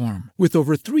platform with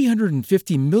over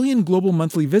 350 million global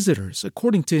monthly visitors,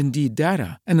 according to Indeed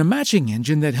data, and a matching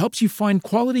engine that helps you find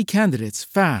quality candidates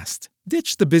fast.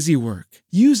 Ditch the busy work.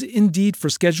 Use Indeed for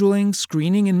scheduling,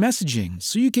 screening, and messaging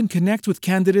so you can connect with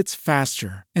candidates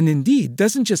faster. And Indeed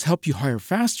doesn't just help you hire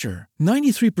faster.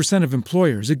 93% of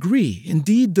employers agree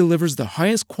Indeed delivers the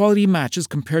highest quality matches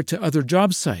compared to other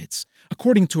job sites,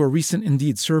 according to a recent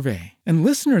Indeed survey. And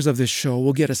listeners of this show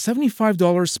will get a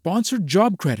 $75 sponsored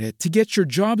job credit to get your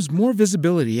jobs more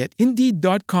visibility at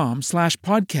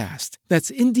Indeed.com/podcast. That's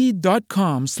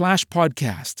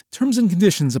Indeed.com/podcast. Terms and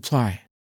conditions apply.